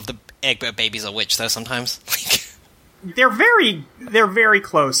which of the Egbert babies are which, though, sometimes. They're very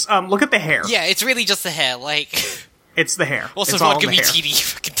close. Look at the hair. Yeah, it's really just the hair, like... It's the hair. Also, it's vodka me TD,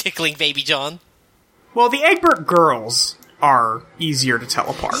 fucking tickling baby John. Well, the Egbert girls are easier to tell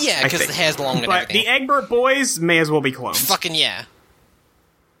apart. Yeah, because the hair's long and but everything. The Egbert boys may as well be clones. Fucking yeah.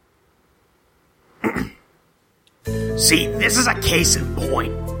 See, this is a case in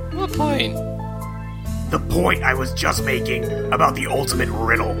point. What point? The point I was just making about the ultimate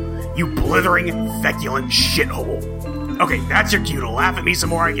riddle. You blithering, feculent shithole. Okay, that's your cue to laugh at me some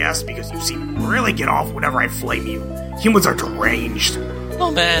more, I guess, because you seem to really get off whenever I flame you. Humans are deranged.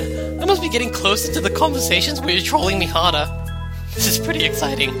 Oh man, I must be getting closer to the conversations where you're trolling me harder. This is pretty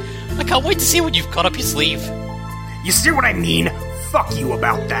exciting. I can't wait to see what you've got up your sleeve. You see what I mean? Fuck you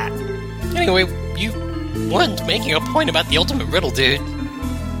about that. Anyway, you weren't making a point about the ultimate riddle, dude.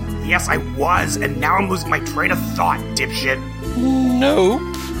 Yes, I was, and now I'm losing my train of thought, dipshit. Nope,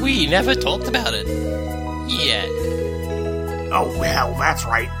 we never talked about it. Yet. Oh, well, that's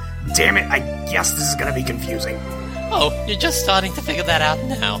right. Damn it, I guess this is gonna be confusing. Oh, you're just starting to figure that out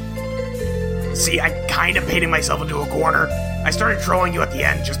now. See, I kinda painted myself into a corner. I started trolling you at the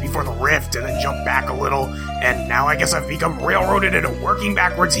end just before the rift and then jumped back a little, and now I guess I've become railroaded into working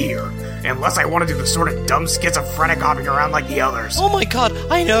backwards here. Unless I want to do the sort of dumb schizophrenic hopping around like the others. Oh my god,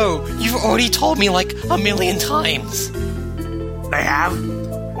 I know! You've already told me like 1,000,000 times. I have?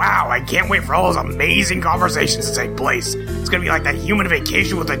 Wow, I can't wait for all those amazing conversations to take place. It's gonna be like that human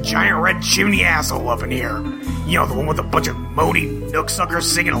vacation with a giant red chimney asshole up in here. You know, the one with a bunch of moody nooksuckers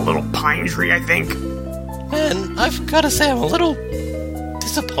singing a little pine tree, I think. Man, I've gotta say I'm a little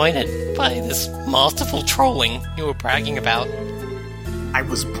disappointed by this masterful trolling you were bragging about. I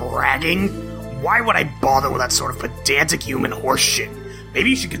was bragging? Why would I bother with that sort of pedantic human horse shit? Maybe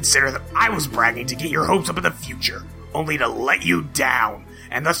you should consider that I was bragging to get your hopes up in the future, only to let you down,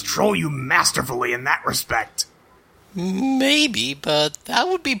 and thus troll you masterfully in that respect. Maybe, but that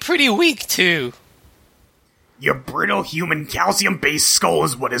would be pretty weak, too. Your brittle human calcium-based skull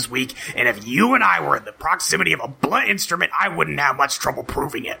is what is weak, and if you and I were in the proximity of a blunt instrument, I wouldn't have much trouble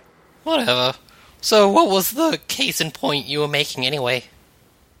proving it. Whatever. So what was the case in point you were making anyway?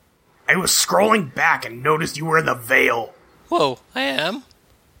 I was scrolling back and noticed you were in the Veil. Whoa, I am?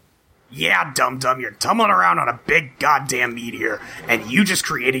 Yeah, dum-dum, you're tumbling around on a big goddamn meteor, and you just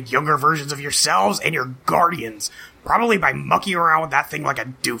created younger versions of yourselves and your guardians, probably by mucking around with that thing like a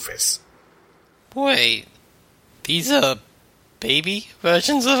doofus. Wait, these are baby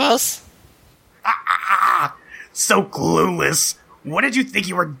versions of us? So clueless. What did you think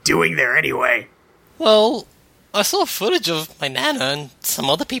you were doing there anyway? Well, I saw footage of my Nana and some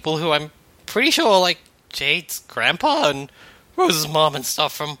other people who I'm pretty sure are like Jade's grandpa and Rose's mom and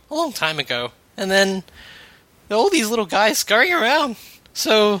stuff from a long time ago. And then there are all these little guys scurrying around.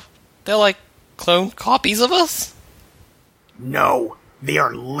 So They're like clone copies of us? No, they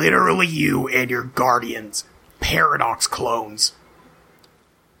are literally you and your guardians. Paradox clones.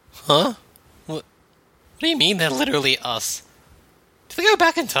 Huh? What do you mean they're literally us? Do they go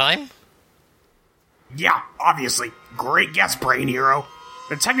back in time? Yeah, obviously. Great guess, Brain Hero.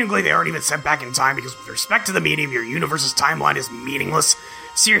 But technically they aren't even sent back in time because with respect to the medium, your universe's timeline is meaningless.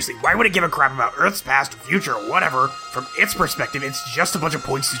 Seriously, why would it give a crap about Earth's past or future or whatever? From its perspective, it's just a bunch of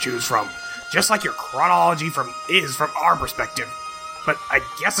points to choose from. Just like your chronology is from our perspective. But I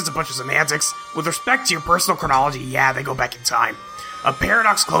guess it's a bunch of semantics. With respect to your personal chronology, yeah, they go back in time. A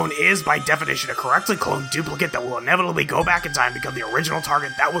Paradox clone is, by definition, a correctly cloned duplicate that will inevitably go back in time and become the original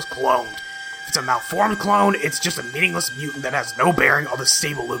target that was cloned. If it's a malformed clone, it's just a meaningless mutant that has no bearing on the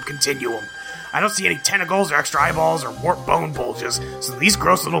stable loop continuum. I don't see any tentacles or extra eyeballs or warped bone bulges, so these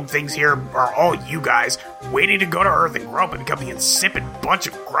gross little things here are all you guys, waiting to go to Earth and grow up and become the insipid bunch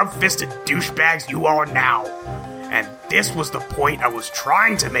of grub-fisted douchebags you all are now. And this was the point I was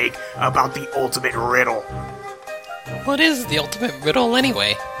trying to make about the ultimate riddle. What is the ultimate riddle,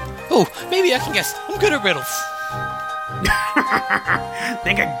 anyway? Oh, maybe I can guess. I'm good at riddles.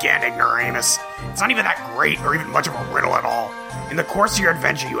 Think again, ignoramus. It's not even that great or even much of a riddle at all. In the course of your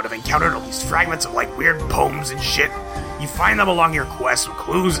adventure, you would have encountered all these fragments of, like, weird poems and shit. You find them along your quest with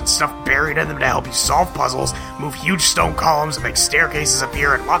clues and stuff buried in them to help you solve puzzles, move huge stone columns, and make staircases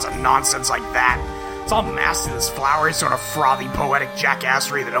appear, and lots of nonsense like that. It's all masked in this flowery, sort of frothy, poetic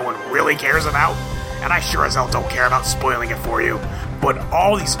jackassery that no one really cares about. And I sure as hell don't care about spoiling it for you. But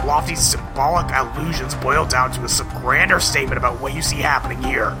all these lofty symbolic allusions boil down to some grander statement about what you see happening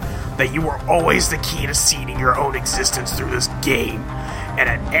here. That you were always the key to seeding your own existence through this game. And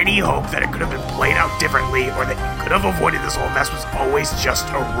at any hope that it could have been played out differently or that you could have avoided this whole mess was always just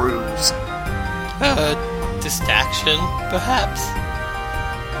a ruse. Distraction, perhaps?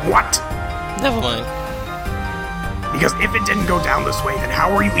 What? Never mind. Because if it didn't go down this way, then how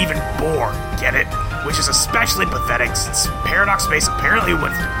were you even born? Get it? Which is especially pathetic since Paradox Space apparently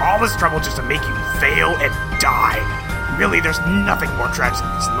went through all this trouble just to make you fail and die. Really, there's nothing more tragic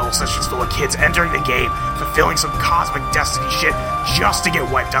than these null sessions full of kids entering the game, fulfilling some cosmic destiny shit just to get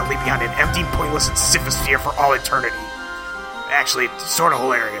wiped out, leaving behind an empty, pointless Sisyphosphere for all eternity. Actually, it's sort of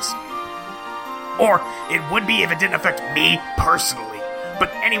hilarious. Or, it would be if it didn't affect me personally.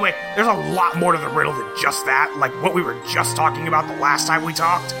 But anyway, there's a lot more to the riddle than just that, like what we were just talking about the last time we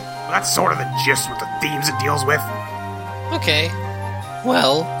talked. That's sort of the gist with the themes it deals with. Okay.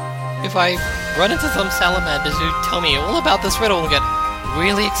 Well, if I run into some salamanders who tell me all about this riddle and get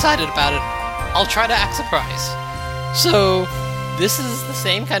really excited about it, I'll try to act surprised. So, this is the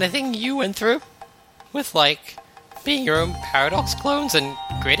same kind of thing you went through? With, like, being your own Paradox clones and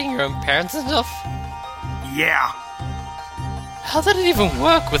creating your own parents and stuff? Yeah. How did it even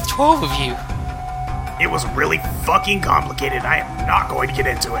work with 12 of you? It was really fucking complicated. I am not going to get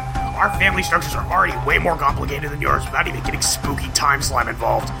into it. Our family structures are already way more complicated than yours without even getting spooky time slime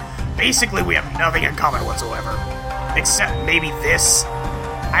involved. Basically, we have nothing in common whatsoever. Except maybe this.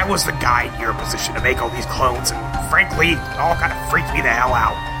 I was the guy in your position to make all these clones, and frankly, it all kind of freaked me the hell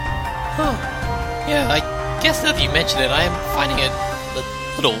out. Huh. Yeah, I guess now that you mention it, I am finding it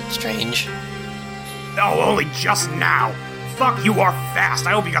a little strange. Oh, only just now. Fuck, you are fast.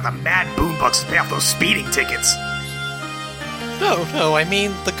 I hope you got the mad boombucks to pay off those speeding tickets. No, I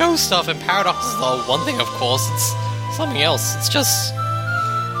mean, the ghost stuff in Paradox is the one thing, of course. It's something else. It's just...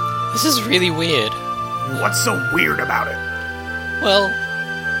 This is really weird. What's so weird about it? Well,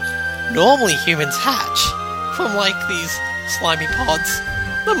 normally humans hatch from, like, these slimy pods.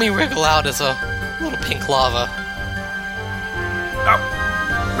 Then we wriggle out as a little pink lava.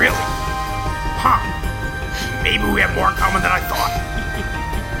 Oh, really? Huh. Maybe we have more in common than I thought.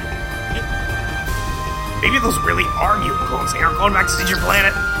 Maybe those really are mutant clones. They aren't going back to see your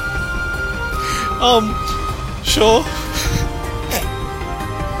planet. Sure.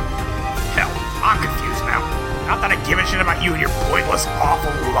 Hell, I'm confused now. Not that I give a shit about you and your pointless,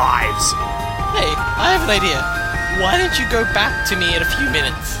 awful lives. Hey, I have an idea. Why don't you go back to me in a few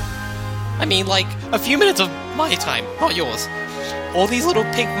minutes? I mean, like, a few minutes of my time, not yours. All these little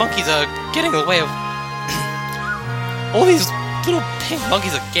pink monkeys are getting in the way of... All these little pink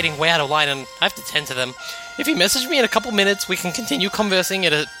monkeys are getting way out of line and I have to tend to them. If you message me in a couple minutes, we can continue conversing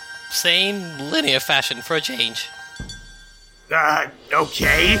in a sane, linear fashion for a change.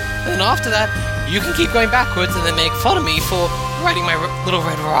 Okay. And after that, you can keep going backwards and then make fun of me for riding my little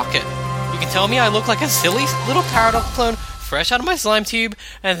red rocket. You can tell me I look like a silly little Paradox clone fresh out of my slime tube,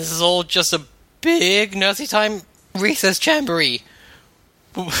 and this is all just a big nursery time recess jamboree.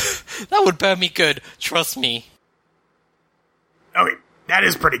 That would burn me good, trust me. Okay, that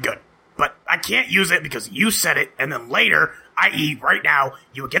is pretty good. but I can't use it because you said it, and then later, i.e. right now,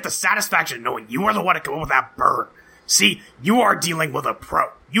 you would get the satisfaction knowing you are the one to come up with that burn. See, you are dealing with a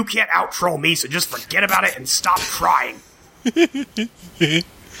pro. You can't out-troll me, so just forget about it and stop trying.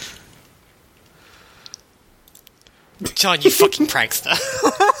 John, you fucking prankster.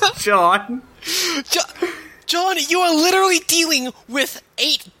 John, you are literally dealing with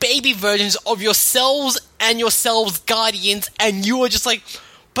 8 baby versions of yourselves and yourselves' guardians, and you are just like,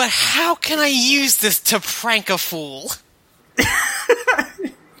 but how can I use this to prank a fool?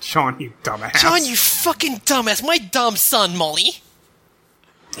 John, you dumbass. John, you fucking dumbass. My dumb son, Molly.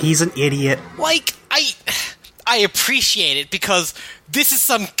 He's an idiot. Like, I appreciate it because this is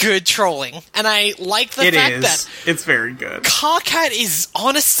some good trolling, and I like the fact that it's very good. Karkat is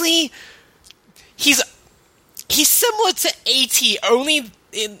honestly, he's similar to AT,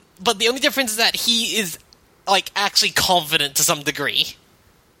 but the only difference is that he is like actually confident to some degree.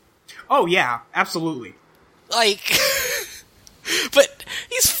 Oh yeah, absolutely. Like, but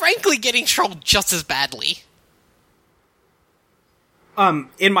he's frankly getting trolled just as badly.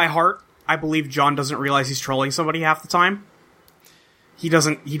 In my heart, I believe John doesn't realize he's trolling somebody half the time. He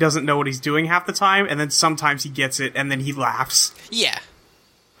doesn't know what he's doing half the time, and then sometimes he gets it, and then he laughs. Yeah.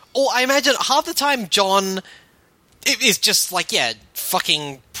 Or I imagine half the time John is just like,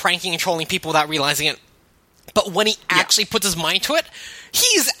 fucking pranking and trolling people without realizing it. But when he actually puts his mind to it,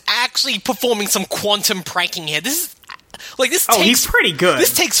 he's actually performing some quantum pranking here. This he's pretty good.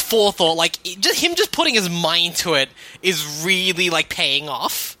 This takes forethought. Like, him just putting his mind to it is really, like, paying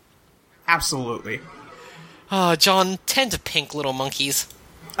off. Absolutely. Oh, John, tend to pink little monkeys.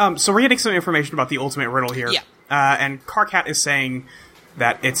 So we're getting some information about the ultimate riddle here. Yeah. And Karkat is saying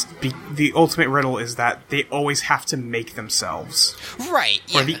that the ultimate riddle is that they always have to make themselves. Right,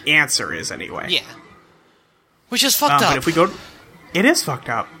 yeah. Or the answer is, anyway. Yeah. Which is fucked up. But if we go... It is fucked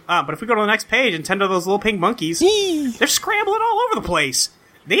up. But if we go to the next page and tend to those little pink monkeys, they're scrambling all over the place.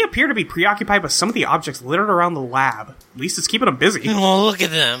 They appear to be preoccupied with some of the objects littered around the lab. At least it's keeping them busy. Oh, look at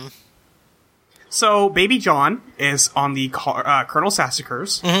them. So, Baby John is on the Colonel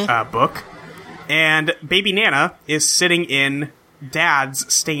Sassacre's book, and Baby Nana is sitting in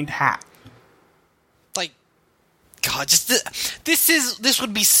Dad's stained hat. Like, God, this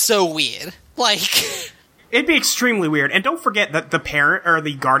would be so weird. Like... It'd be extremely weird. And don't forget that the parent, or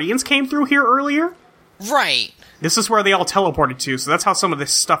the Guardians came through here earlier. Right. This is where they all teleported to, so that's how some of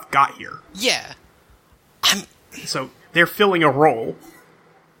this stuff got here. Yeah. So, they're filling a role.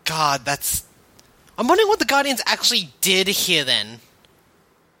 God, I'm wondering what the Guardians actually did here, then.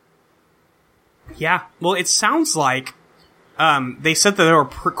 Yeah. Well, it sounds like they said that there were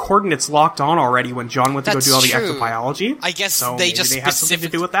coordinates locked on already when John went to go do all the ectobiology. I guess so they just had something to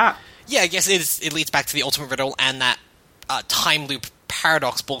do with that. Yeah, I guess it leads back to the ultimate riddle and that time loop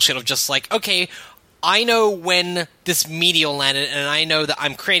paradox bullshit of just like, okay, I know when this meteor landed, and I know that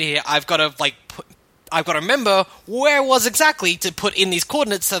I'm creating it. I've got to remember where it was exactly to put in these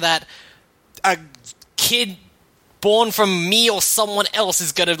coordinates so that a kid born from me or someone else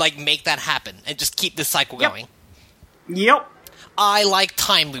is gonna like make that happen and just keep this cycle going. Yep. I like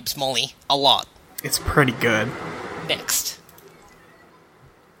time loops, Molly, a lot. It's pretty good. Next.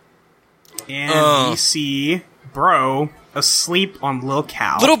 And we see Bro asleep on Lil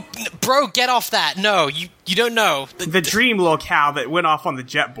Cow. Bro, get off that. No, you don't know. The dream Lil Cow that went off on the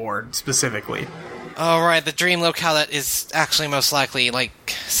jet board, specifically. Oh, right, the dream Lil Cow that is actually most likely, like,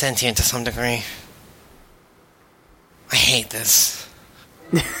 sentient to some degree. I hate this.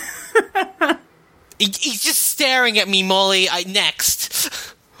 He's just staring at me, Molly. Next.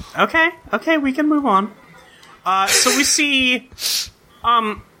 Okay, we can move on. So we see,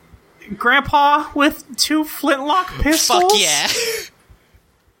 Grandpa with 2 flintlock pistols. Fuck yeah.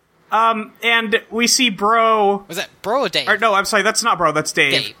 And we see Bro... Was that Bro or Dave? Or, no, I'm sorry, that's not Bro, that's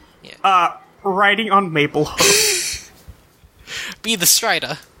Dave. Dave, yeah. Riding on Maple Hook. Be the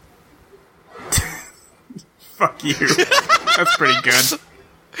Strider. Fuck you. That's pretty good.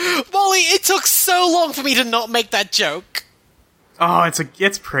 Molly, it took so long for me to not make that joke. Oh,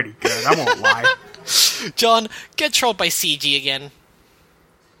 it's pretty good, I won't lie. John, get trolled by CG again.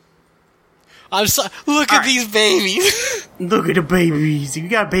 I'm sorry. Look at these babies. Look at the babies. You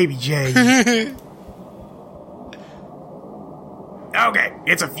got Baby J. Okay,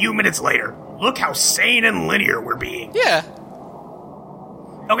 it's a few minutes later. Look how sane and linear we're being. Yeah.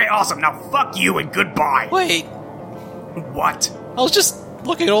 Okay, awesome. Now fuck you and goodbye. Wait. What? I was just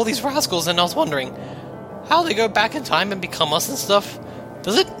looking at all these rascals and I was wondering how they go back in time and become us and stuff.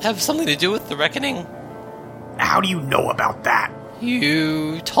 Does it have something to do with the Reckoning? How do you know about that?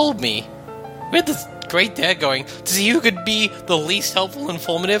 You told me. We had this great dare going to see who could be the least helpful and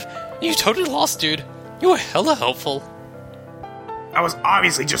informative. You totally lost, dude. You were hella helpful. I was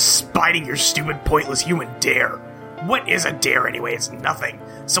obviously just spiting your stupid, pointless human dare. What is a dare anyway? It's nothing.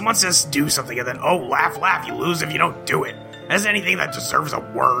 Someone says do something and then, oh, laugh, laugh, you lose if you don't do it. As anything that deserves a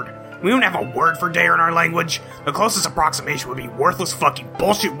word. We don't have a word for dare in our language. The closest approximation would be worthless fucking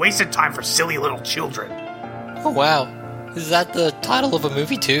bullshit wasted time for silly little children. Oh wow. Is that the title of a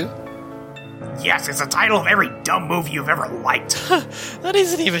movie too? Yes, it's the title of every dumb movie you've ever liked. That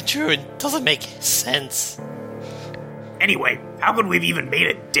isn't even true. It doesn't make sense. Anyway, how could we have even made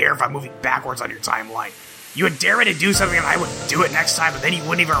a dare if I'm moving backwards on your timeline? You would dare me to do something and I would do it next time, but then you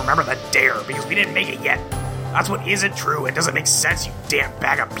wouldn't even remember the dare because we didn't make it yet. That's what isn't true. It doesn't make sense, you damn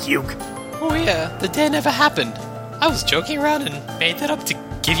bag of puke. Oh yeah, the dare never happened. I was joking around and made that up to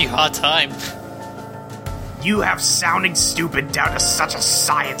give you a hard time. You have sounding stupid down to such a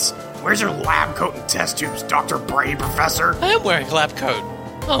science. Where's your lab coat and test tubes, Dr. Brain Professor? I am wearing a lab coat.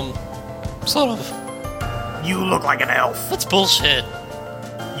 Sort of. You look like an elf. That's bullshit.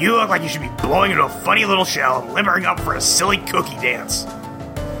 You look like you should be blowing into a funny little shell and limbering up for a silly cookie dance.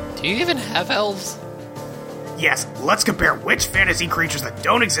 Do you even have elves? Yes, let's compare which fantasy creatures that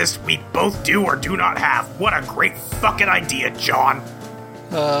don't exist we both do or do not have. What a great fucking idea, John.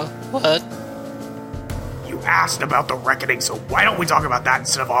 What? You asked about the Reckoning, so why don't we talk about that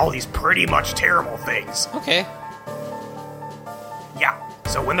instead of all these pretty much terrible things? Okay. Yeah,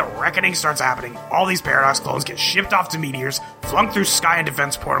 so when the Reckoning starts happening, all these Paradox clones get shipped off to meteors, flung through sky and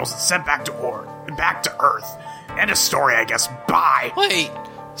defense portals, and sent back to Earth. End of story, I guess. Bye! Wait,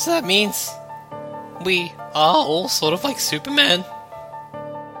 so that means we are all sort of like Superman?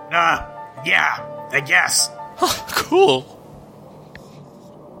 Yeah, I guess. Cool.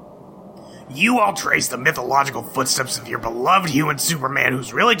 You all trace the mythological footsteps of your beloved human Superman,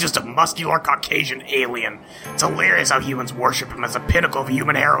 who's really just a muscular Caucasian alien. It's hilarious how humans worship him as a pinnacle of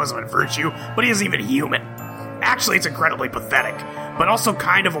human heroism and virtue, but he isn't even human. Actually, it's incredibly pathetic, but also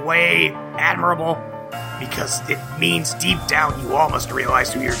kind of a way admirable, because it means deep down you all must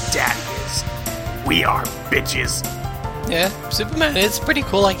realize who your daddy is. We are bitches. Yeah, Superman is pretty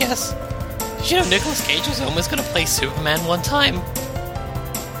cool, I guess. Did you know Nicolas Cage was almost gonna play Superman one time?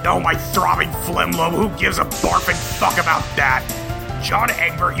 Oh, my throbbing flimlobe, who gives a barfing fuck about that? John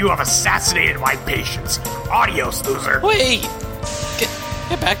Egbert, you have assassinated my patience. Adios, loser. Wait!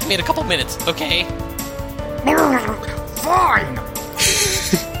 Get back to me in a couple minutes, okay? Fine!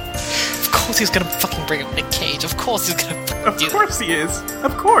 Of course he's gonna fucking bring up Nick Cage. Of course he's gonna fucking do that. Of course he is.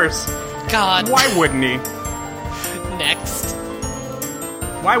 Of course. God. Why wouldn't he? Next.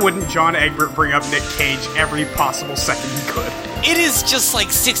 Why wouldn't John Egbert bring up Nick Cage every possible second he could? It is just like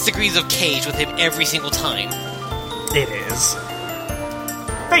 6 degrees of Cage with him every single time. It is.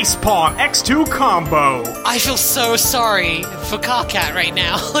 Facepalm X2 combo! I feel so sorry for Carcat right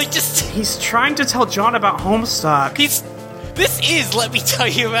now. He's trying to tell John about Homestuck. This is Let Me Tell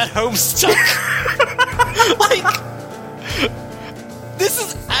You About Homestuck. This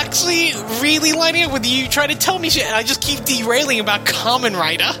is actually really lining up with you trying to tell me shit, and I just keep derailing about Kamen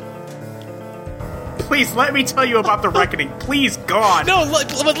Rider. Please, let me tell you about the Reckoning. Please, God. No,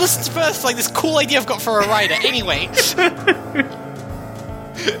 but listen first, this cool idea I've got for a rider. Anyway.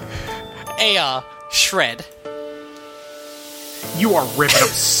 AR, Shred. You are ripping up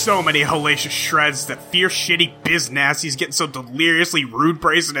so many hellacious shreds that fierce shitty biz nasty's getting so deliriously rude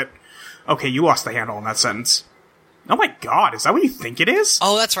praising it. Okay, you lost the handle on that sentence. Oh my God, is that what you think it is?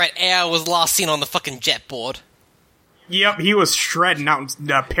 Oh, that's right, AR was last seen on the fucking jet board. Yep, he was shredding out in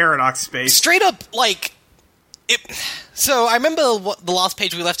Paradox space. Straight up, So, I remember the last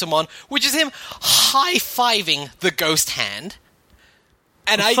page we left him on, which is him high-fiving the ghost hand.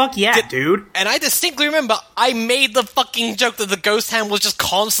 And fuck yeah, dude. And I distinctly remember I made the fucking joke that the ghost hand was just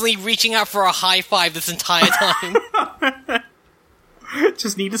constantly reaching out for a high five this entire time.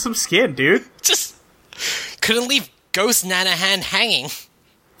 Just needed some skin, dude. Just couldn't leave Ghost Nana hand hanging.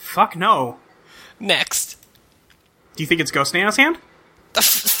 Fuck no. Next. Do you think it's Ghost Nana's hand?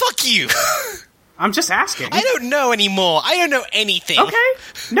 Fuck you. I'm just asking. I don't know anymore. I don't know anything. Okay.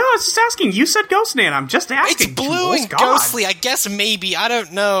 No, I was just asking. You said Ghost Nana. I'm just asking. It's blue and ghostly. I guess maybe. I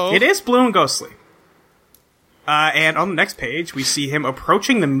don't know. It is blue and ghostly. And on the next page, we see him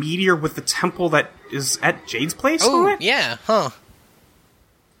approaching the meteor with the temple that is at Jade's place on it. Yeah, huh.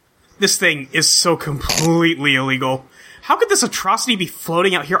 This thing is so completely illegal. How could this atrocity be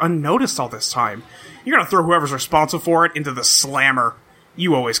floating out here unnoticed all this time? You're gonna throw whoever's responsible for it into the slammer.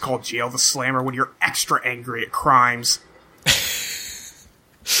 You always call jail the slammer when you're extra angry at crimes. That's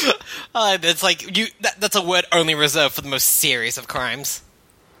that's a word only reserved for the most serious of crimes.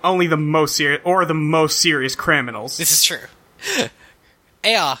 only the most serious criminals. This is true.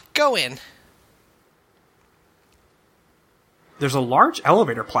 AR, go in. There's a large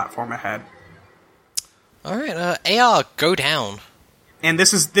elevator platform ahead. Alright, AR, go down. And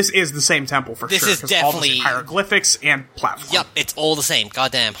this is the same temple for sure. This is definitely... all the same hieroglyphics and platform. Yup, it's all the same.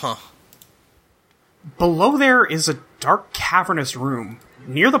 Goddamn, huh? Below there is a dark, cavernous room.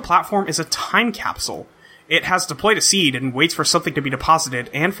 Near the platform is a time capsule. It has deployed a seed and waits for something to be deposited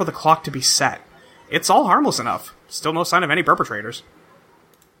and for the clock to be set. It's all harmless enough. Still no sign of any perpetrators.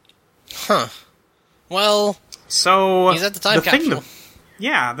 Huh. Well... So... he's at the time capsule.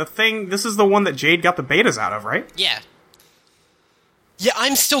 This is the one that Jade got the betas out of, right? Yeah. Yeah,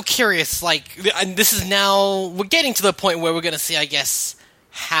 I'm still curious, and this is now... we're getting to the point where we're gonna see, I guess,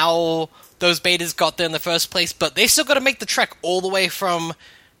 how those betas got there in the first place, but they still gotta make the trek all the way from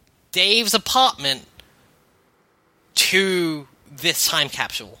Dave's apartment to this time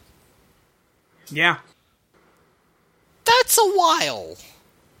capsule. Yeah. That's a while.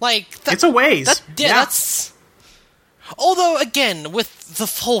 It's a ways. That's... although, again, with the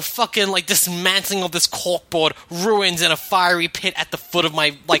whole fucking, dismantling of this corkboard, ruins in a fiery pit at the foot of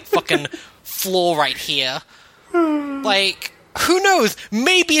my, fucking floor right here. Who knows?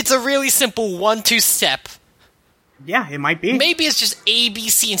 Maybe it's a really simple 1-2 step. Yeah, it might be. Maybe it's just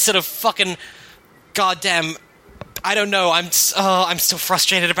ABC instead of fucking goddamn... I don't know, I'm still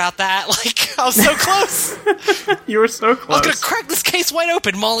frustrated about that. I was so close! You were so close. I was gonna crack this case wide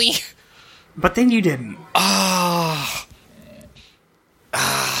open, Molly! But then you didn't. AR,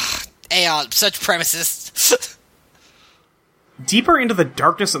 such premises. Deeper into the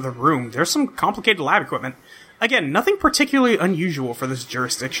darkness of the room, there's some complicated lab equipment. Again, nothing particularly unusual for this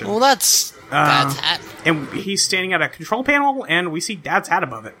jurisdiction. Well, that's Dad's hat. And he's standing at a control panel, and we see Dad's hat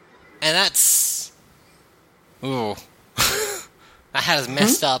above it. And that's... ooh. That hat is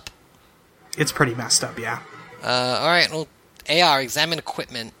messed up. It's pretty messed up, yeah. Alright, well, AR, examine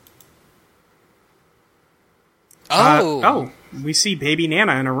equipment. Oh! We see baby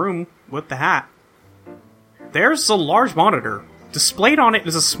Nana in a room with the hat. There's a large monitor. Displayed on it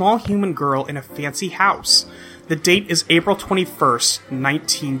is a small human girl in a fancy house. The date is April 21st,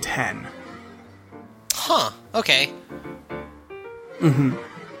 1910. Huh, okay. Mm-hmm.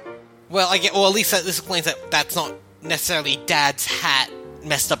 Well, at least this explains that that's not necessarily Dad's hat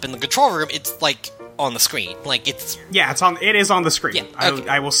messed up in the control room, it's, on the screen. It's... yeah, it is on the screen. Yeah, okay.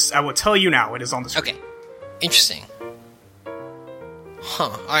 I will tell you now, it is on the screen. Okay. Interesting. Huh.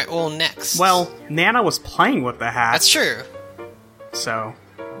 Alright, well, next. Well, Nana was playing with the hat. That's true. So...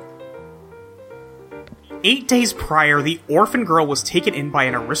 8 days prior, the orphan girl was taken in by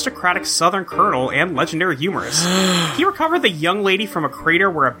an aristocratic southern colonel and legendary humorist. He recovered the young lady from a crater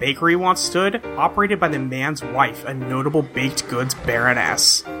where a bakery once stood, operated by the man's wife, a notable baked goods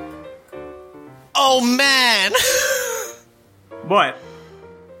baroness. Oh, man! What?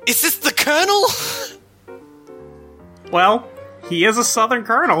 Is this the colonel? Well, he is a southern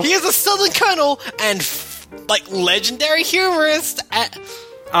colonel. He is a southern colonel and, legendary humorist.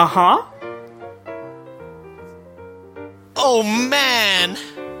 Uh-huh. Oh, man!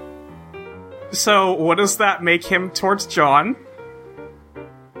 So, what does that make him towards John?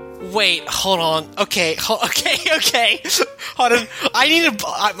 Wait, hold on. Okay. Hold on. I need to...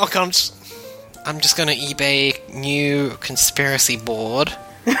 I'm just gonna eBay new conspiracy board.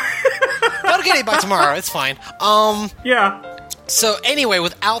 I'll get it by tomorrow, it's fine. Yeah. So, anyway,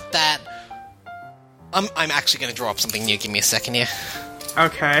 without that... I'm actually gonna draw up something new. Give me a second here.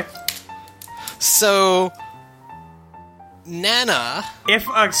 Okay. So... Nana... if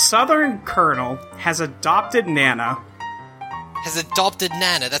a southern colonel has adopted Nana...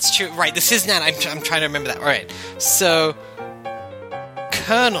 that's true. Right, this is Nana. I'm trying to remember that. Alright, so...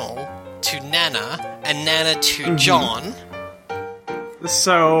 Colonel to Nana, and Nana to John.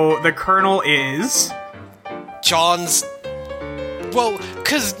 So, the colonel is... John's... well,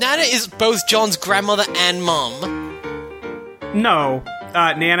 because Nana is both John's grandmother and mom. No,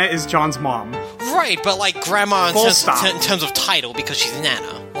 Nana is John's mom. Right, but grandma in terms of title, because she's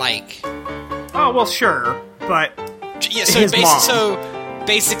Nana. Oh, well, sure, but yeah, his mom. So,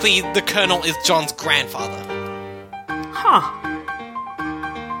 basically, the colonel is John's grandfather. Huh.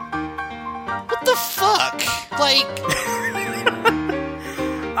 What the fuck?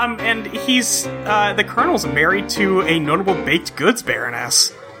 And he's, the colonel's married to a notable baked goods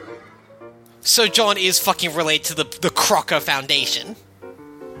baroness. So John is fucking related to the Crocker Foundation.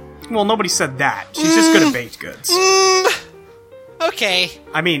 Well, nobody said that. She's just good at baked goods. Okay.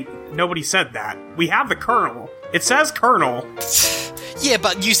 I mean, nobody said that. We have the colonel. It says colonel. Yeah,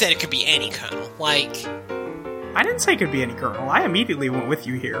 but you said it could be any colonel. I didn't say it could be any colonel. I immediately went with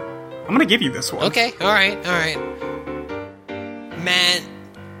you here. I'm gonna give you this one. Okay, alright. Man.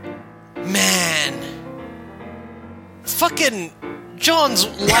 Fucking John's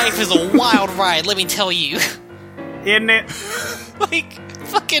life is a wild ride, let me tell you. Isn't it? Like,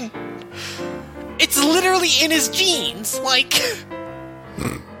 fucking... It's literally in his genes, like...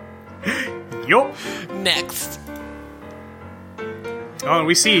 Yup. Next. Oh, and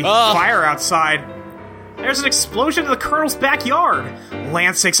we see fire outside. There's an explosion in the colonel's backyard.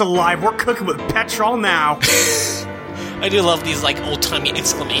 Land sakes alive, we're cooking with petrol now. I do love these, like, old-timey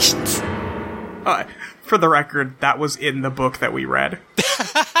exclamations. For the record, that was in the book that we read.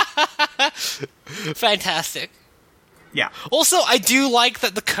 Fantastic. Yeah. Also, I do like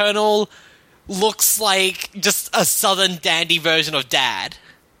that the colonel looks like just a southern dandy version of Dad.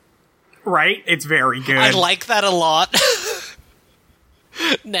 Right? It's very good. I like that a lot.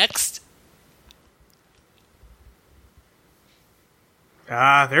 Next.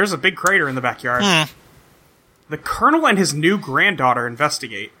 There's a big crater in the backyard. The colonel and his new granddaughter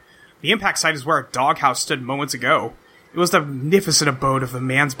investigate. The impact site is where a doghouse stood moments ago. It was the magnificent abode of the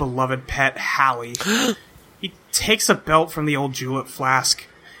man's beloved pet, Hallie. He takes a belt from the old julep flask.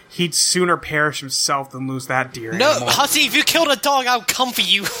 He'd sooner perish himself than lose that dear No, animal. Hussy, if you killed a dog, I'll come for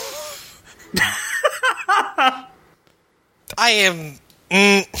you. I am...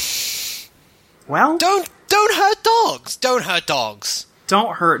 Well? Don't hurt dogs. Don't hurt dogs.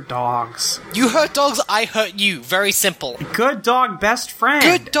 Don't hurt dogs. You hurt dogs, I hurt you. Very simple. Good dog, best friend.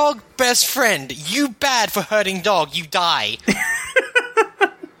 Good dog, best friend. You bad for hurting dog, you die.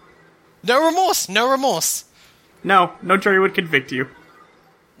 No remorse, no remorse. No jury would convict you.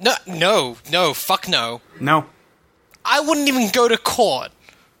 No, fuck no. No. I wouldn't even go to court.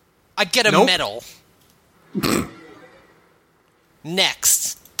 I'd get a medal.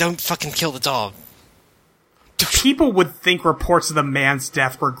 Next. Don't fucking kill the dog. People would think reports of the man's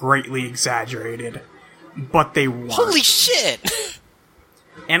death were greatly exaggerated, but they weren't. Holy shit!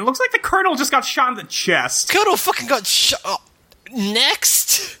 And it looks like the colonel just got shot in the chest. Colonel fucking got shot. Oh.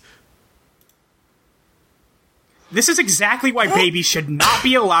 Next? This is exactly why babies should not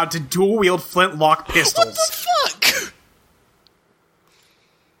be allowed to dual-wield flintlock pistols. What the fuck?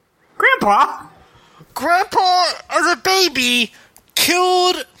 Grandpa, as a baby,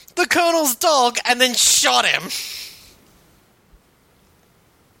 killed the colonel's dog and then shot him.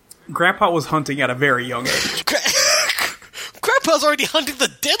 Grandpa was hunting at a very young age. Grandpa's already hunting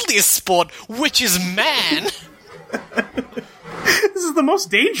the deadliest sport, which is man. This is the most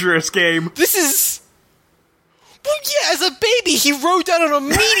dangerous game. This is... Well, yeah, as a baby, he rode down on a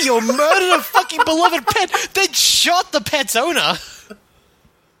meteor, murdered a fucking beloved pet, then shot the pet's owner.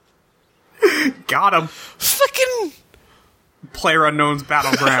 Got him. Fucking... PlayerUnknown's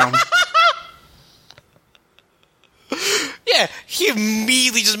Battleground. Yeah, he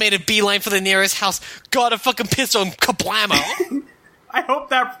immediately just made a beeline for the nearest house, got a fucking pistol, and kablamo. I hope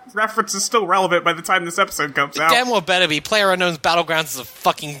that reference is still relevant by the time this episode comes out. Damn well better be. PlayerUnknown's Battlegrounds is a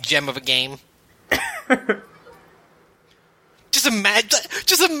fucking gem of a game. Just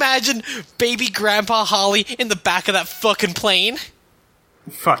imagine baby Grandpa Holly in the back of that fucking plane.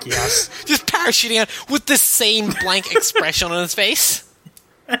 Fuck yes. Just parachuting out with the same blank expression on his face.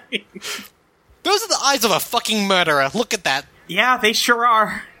 Those are the eyes of a fucking murderer. Look at that. Yeah, they sure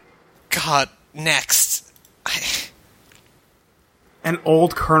are. God, next. An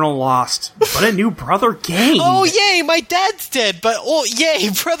old colonel lost, but a new brother gained. Oh, yay, my dad's dead, but oh, yay,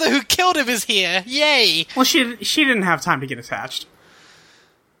 brother who killed him is here. Yay. Well, she didn't have time to get attached.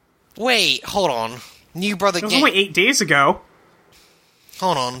 Wait, hold on. New brother It was only 8 days ago.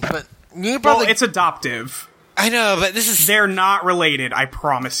 Hold on, but new brother... Well, it's adoptive. I know, but this is... They're not related, I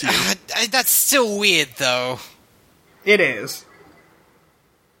promise you. That's still weird, though. It is.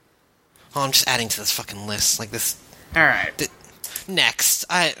 Oh, I'm just adding to this fucking list, like this... Alright. Next.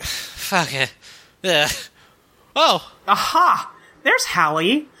 Fuck it. Ugh. Oh! Aha! There's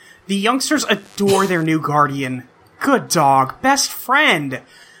Hallie. The youngsters adore their new guardian. Good dog. Best friend.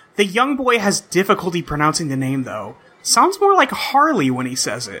 The young boy has difficulty pronouncing the name, though. Sounds more like Harley when he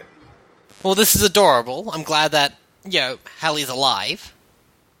says it. Well, this is adorable. I'm glad that, Hallie's alive.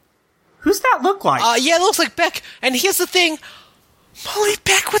 Who's that look like? Yeah, it looks like Beck. And here's the thing. Molly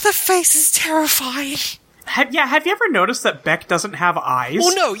Beck with a face is terrifying. Have you ever noticed that Beck doesn't have eyes?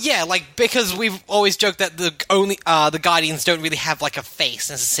 Well, no, yeah, because we've always joked that the Guardians don't really have, a face,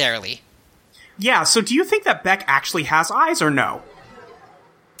 necessarily. Yeah, so do you think that Beck actually has eyes, or no?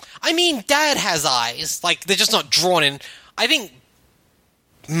 I mean, Dad has eyes. They're just not drawn in. I think...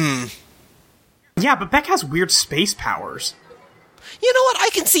 Yeah, but Beck has weird space powers. You know what? I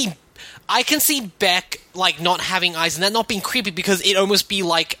can see I can see Beck, like, not having eyes and that not being creepy because it'd almost be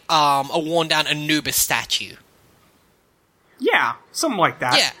like a worn-down Anubis statue. Yeah, something like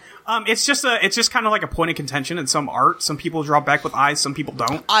that. Yeah. It's just kind of like a point of contention in some art. Some people draw Beck with eyes, some people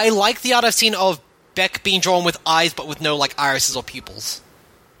don't. I like the art I've seen of Beck being drawn with eyes, but with no, like, irises or pupils.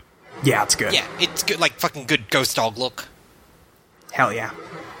 Yeah, it's good. Yeah, it's good, like, fucking good ghost dog look. Hell yeah.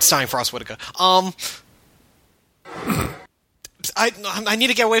 Starring Frost Whitaker. I need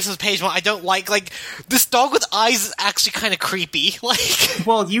to get away from this page. I don't like this dog with eyes is actually kind of creepy. Like,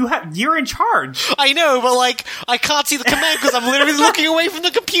 well, you're in charge. I know, but like, I can't see the command because I'm literally looking away from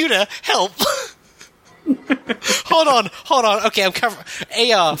the computer. Help! Hold on. Okay, I'm covering.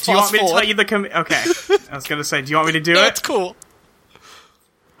 AR. Do you want me to tell you the Okay, I was gonna say, do you want me to do it? That's cool.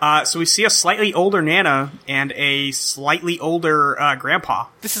 So we see a slightly older Nana and a slightly older Grandpa.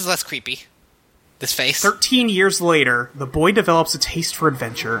 This is less creepy. This face. 13 years later, the boy develops a taste for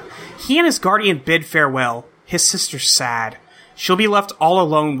adventure. He and his guardian bid farewell. His sister's sad. She'll be left all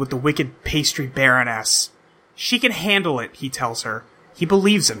alone with the wicked pastry baroness. She can handle it, he tells her. He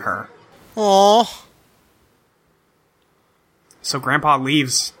believes in her. Aww. So Grandpa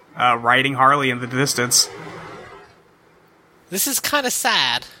leaves, riding Harley in the distance. This is kind of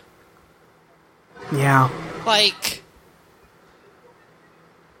sad. Yeah. Like...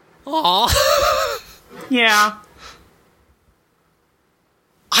 Aww. Yeah.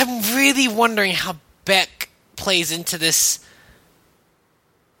 I'm really wondering how Beck plays into this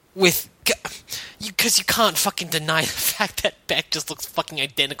with... Because you can't fucking deny the fact that Beck just looks fucking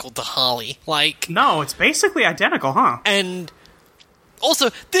identical to Harley. Like... No, it's basically identical, huh? And...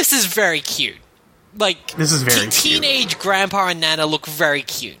 Also, this is very cute. Like... This is very cute. Teenage Grandpa and Nana look very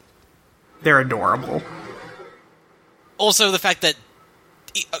cute. They're adorable. Also, the fact that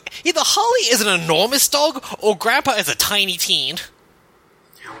either Harley is an enormous dog, or Grandpa is a tiny teen.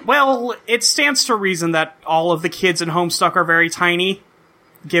 Well, it stands to reason that all of the kids in Homestuck are very tiny,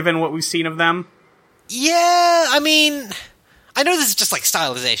 given what we've seen of them. Yeah, I mean... I know this is just, like,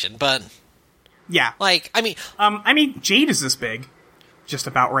 stylization, but... Yeah. Like, I mean... Jade is this big, just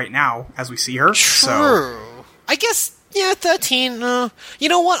about right now, as we see her. True. So. I guess, yeah, 13... you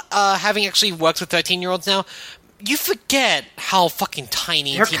know what? Having actually worked with 13-year-olds now... You forget how fucking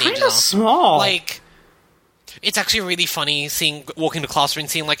tiny They're teenagers are. kind of small. Like, it's actually really funny walking to classroom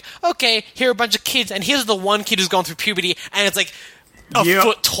and seeing, like, okay, here are a bunch of kids, and here's the one kid who's gone through puberty, and it's, like, a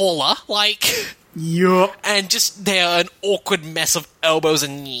foot taller, like... Yup. And just, they're an awkward mess of elbows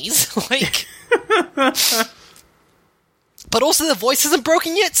and knees, like... But also the voice isn't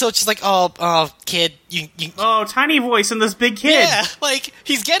broken yet, so it's just like, oh, kid, you... Oh, tiny voice in this big kid. Yeah, like,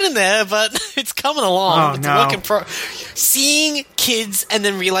 he's getting there, but it's coming along. Oh, it's no. work in Seeing kids and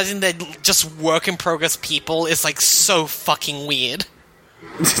then realizing they're just work in progress people is, like, so fucking weird.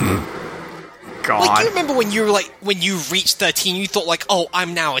 God. Like, you remember when you were, like, when you reached 13, you thought, like, oh,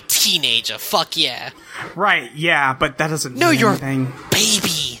 I'm now a teenager, fuck yeah. Right, yeah, but that doesn't mean you're anything. A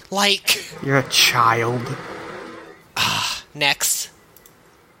baby, like... You're a child. Next.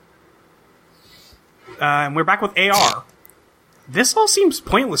 And we're back with AR. This all seems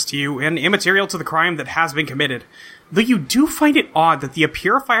pointless to you and immaterial to the crime that has been committed, though you do find it odd that the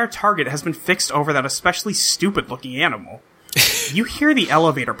Purifier target has been fixed over that especially stupid-looking animal. You hear the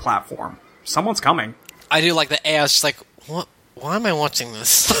elevator platform. Someone's coming. I do like the AR's just like, what? Why am I watching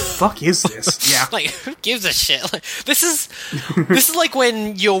this? What the fuck is this? Yeah. Like, who gives a shit? Like, this is like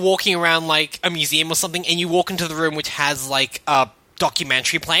when you're walking around, like, a museum or something, and you walk into the room which has, like, a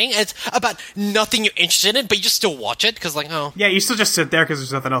documentary playing, and it's about nothing you're interested in, but you just still watch it, because, like, oh. Yeah, you still just sit there because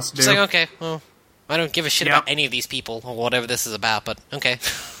there's nothing else to do. It's like, okay, well, I don't give a shit about any of these people, or whatever this is about, but, okay.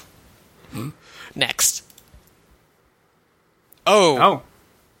 Next. Oh.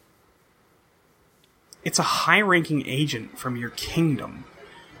 It's a high-ranking agent from your kingdom.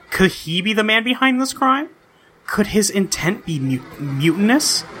 Could he be the man behind this crime? Could his intent be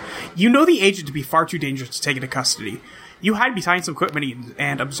mutinous? You know the agent to be far too dangerous to take into custody. You hide behind some equipment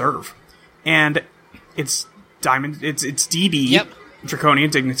and observe. And it's it's DD, yep.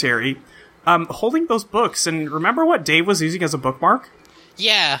 Draconian Dignitary, holding those books. And remember what Dave was using as a bookmark?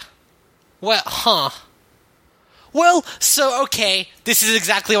 Yeah. Well, huh. Well, so, okay, this is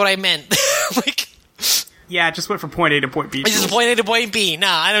exactly what I meant. Like... Yeah, it just went from point A to point B. Just point A to point B. Nah,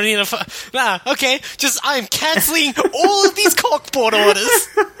 I don't need a... okay. Just, I'm canceling all of these corkboard orders.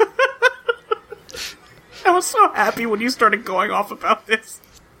 I was so happy when you started going off about this.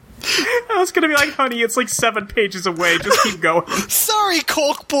 I was gonna be like, honey, it's like 7 pages away. Just keep going. Sorry,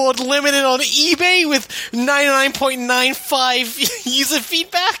 corkboard limited on eBay with 99.95 user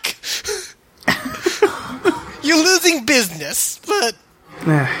feedback. You're losing business, but...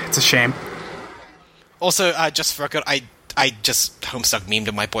 It's a shame. Also, just for record, I just Homestuck memed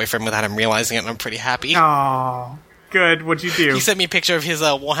to my boyfriend without him realizing it, and I'm pretty happy. Oh, good. What'd you do? He sent me a picture of his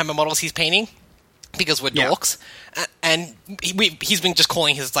Warhammer models he's painting, because we're dorks. And he's been just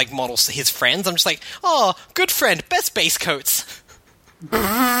calling his models his friends. I'm just like, oh, good friend, best base coats.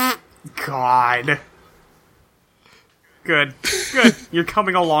 God. Good. You're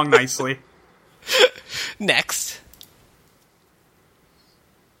coming along nicely. Next.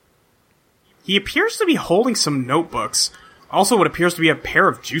 He appears to be holding some notebooks. Also, what appears to be a pair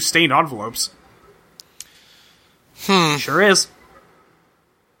of juice-stained envelopes. Sure is.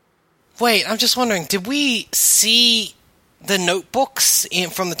 Wait, I'm just wondering, did we see the notebooks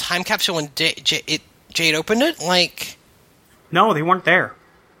from the time capsule when Jade opened it? No, they weren't there.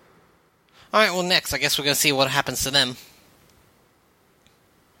 Alright, well, next, I guess we're gonna see what happens to them.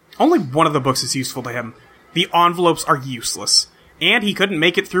 Only one of the books is useful to him. The envelopes are useless. And he couldn't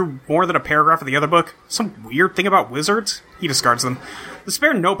make it through more than a paragraph of the other book. Some weird thing about wizards. He discards them. The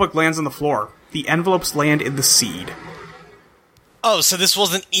spare notebook lands on the floor. The envelopes land in the seed. Oh, so this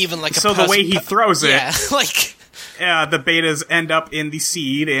wasn't even like a So the way he throws it... Yeah, the betas end up in the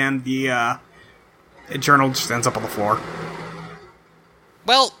seed, and the journal just ends up on the floor.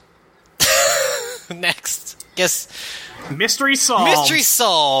 Well... Next. Yes. Mystery solved. Mystery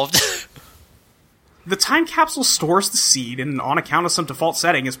solved. The time capsule stores the seed and, on account of some default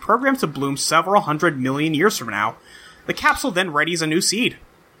setting, is programmed to bloom several 100 million years from now. The capsule then readies a new seed.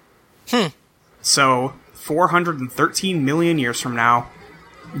 So, 413 million years from now,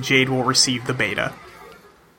 Jade will receive the beta.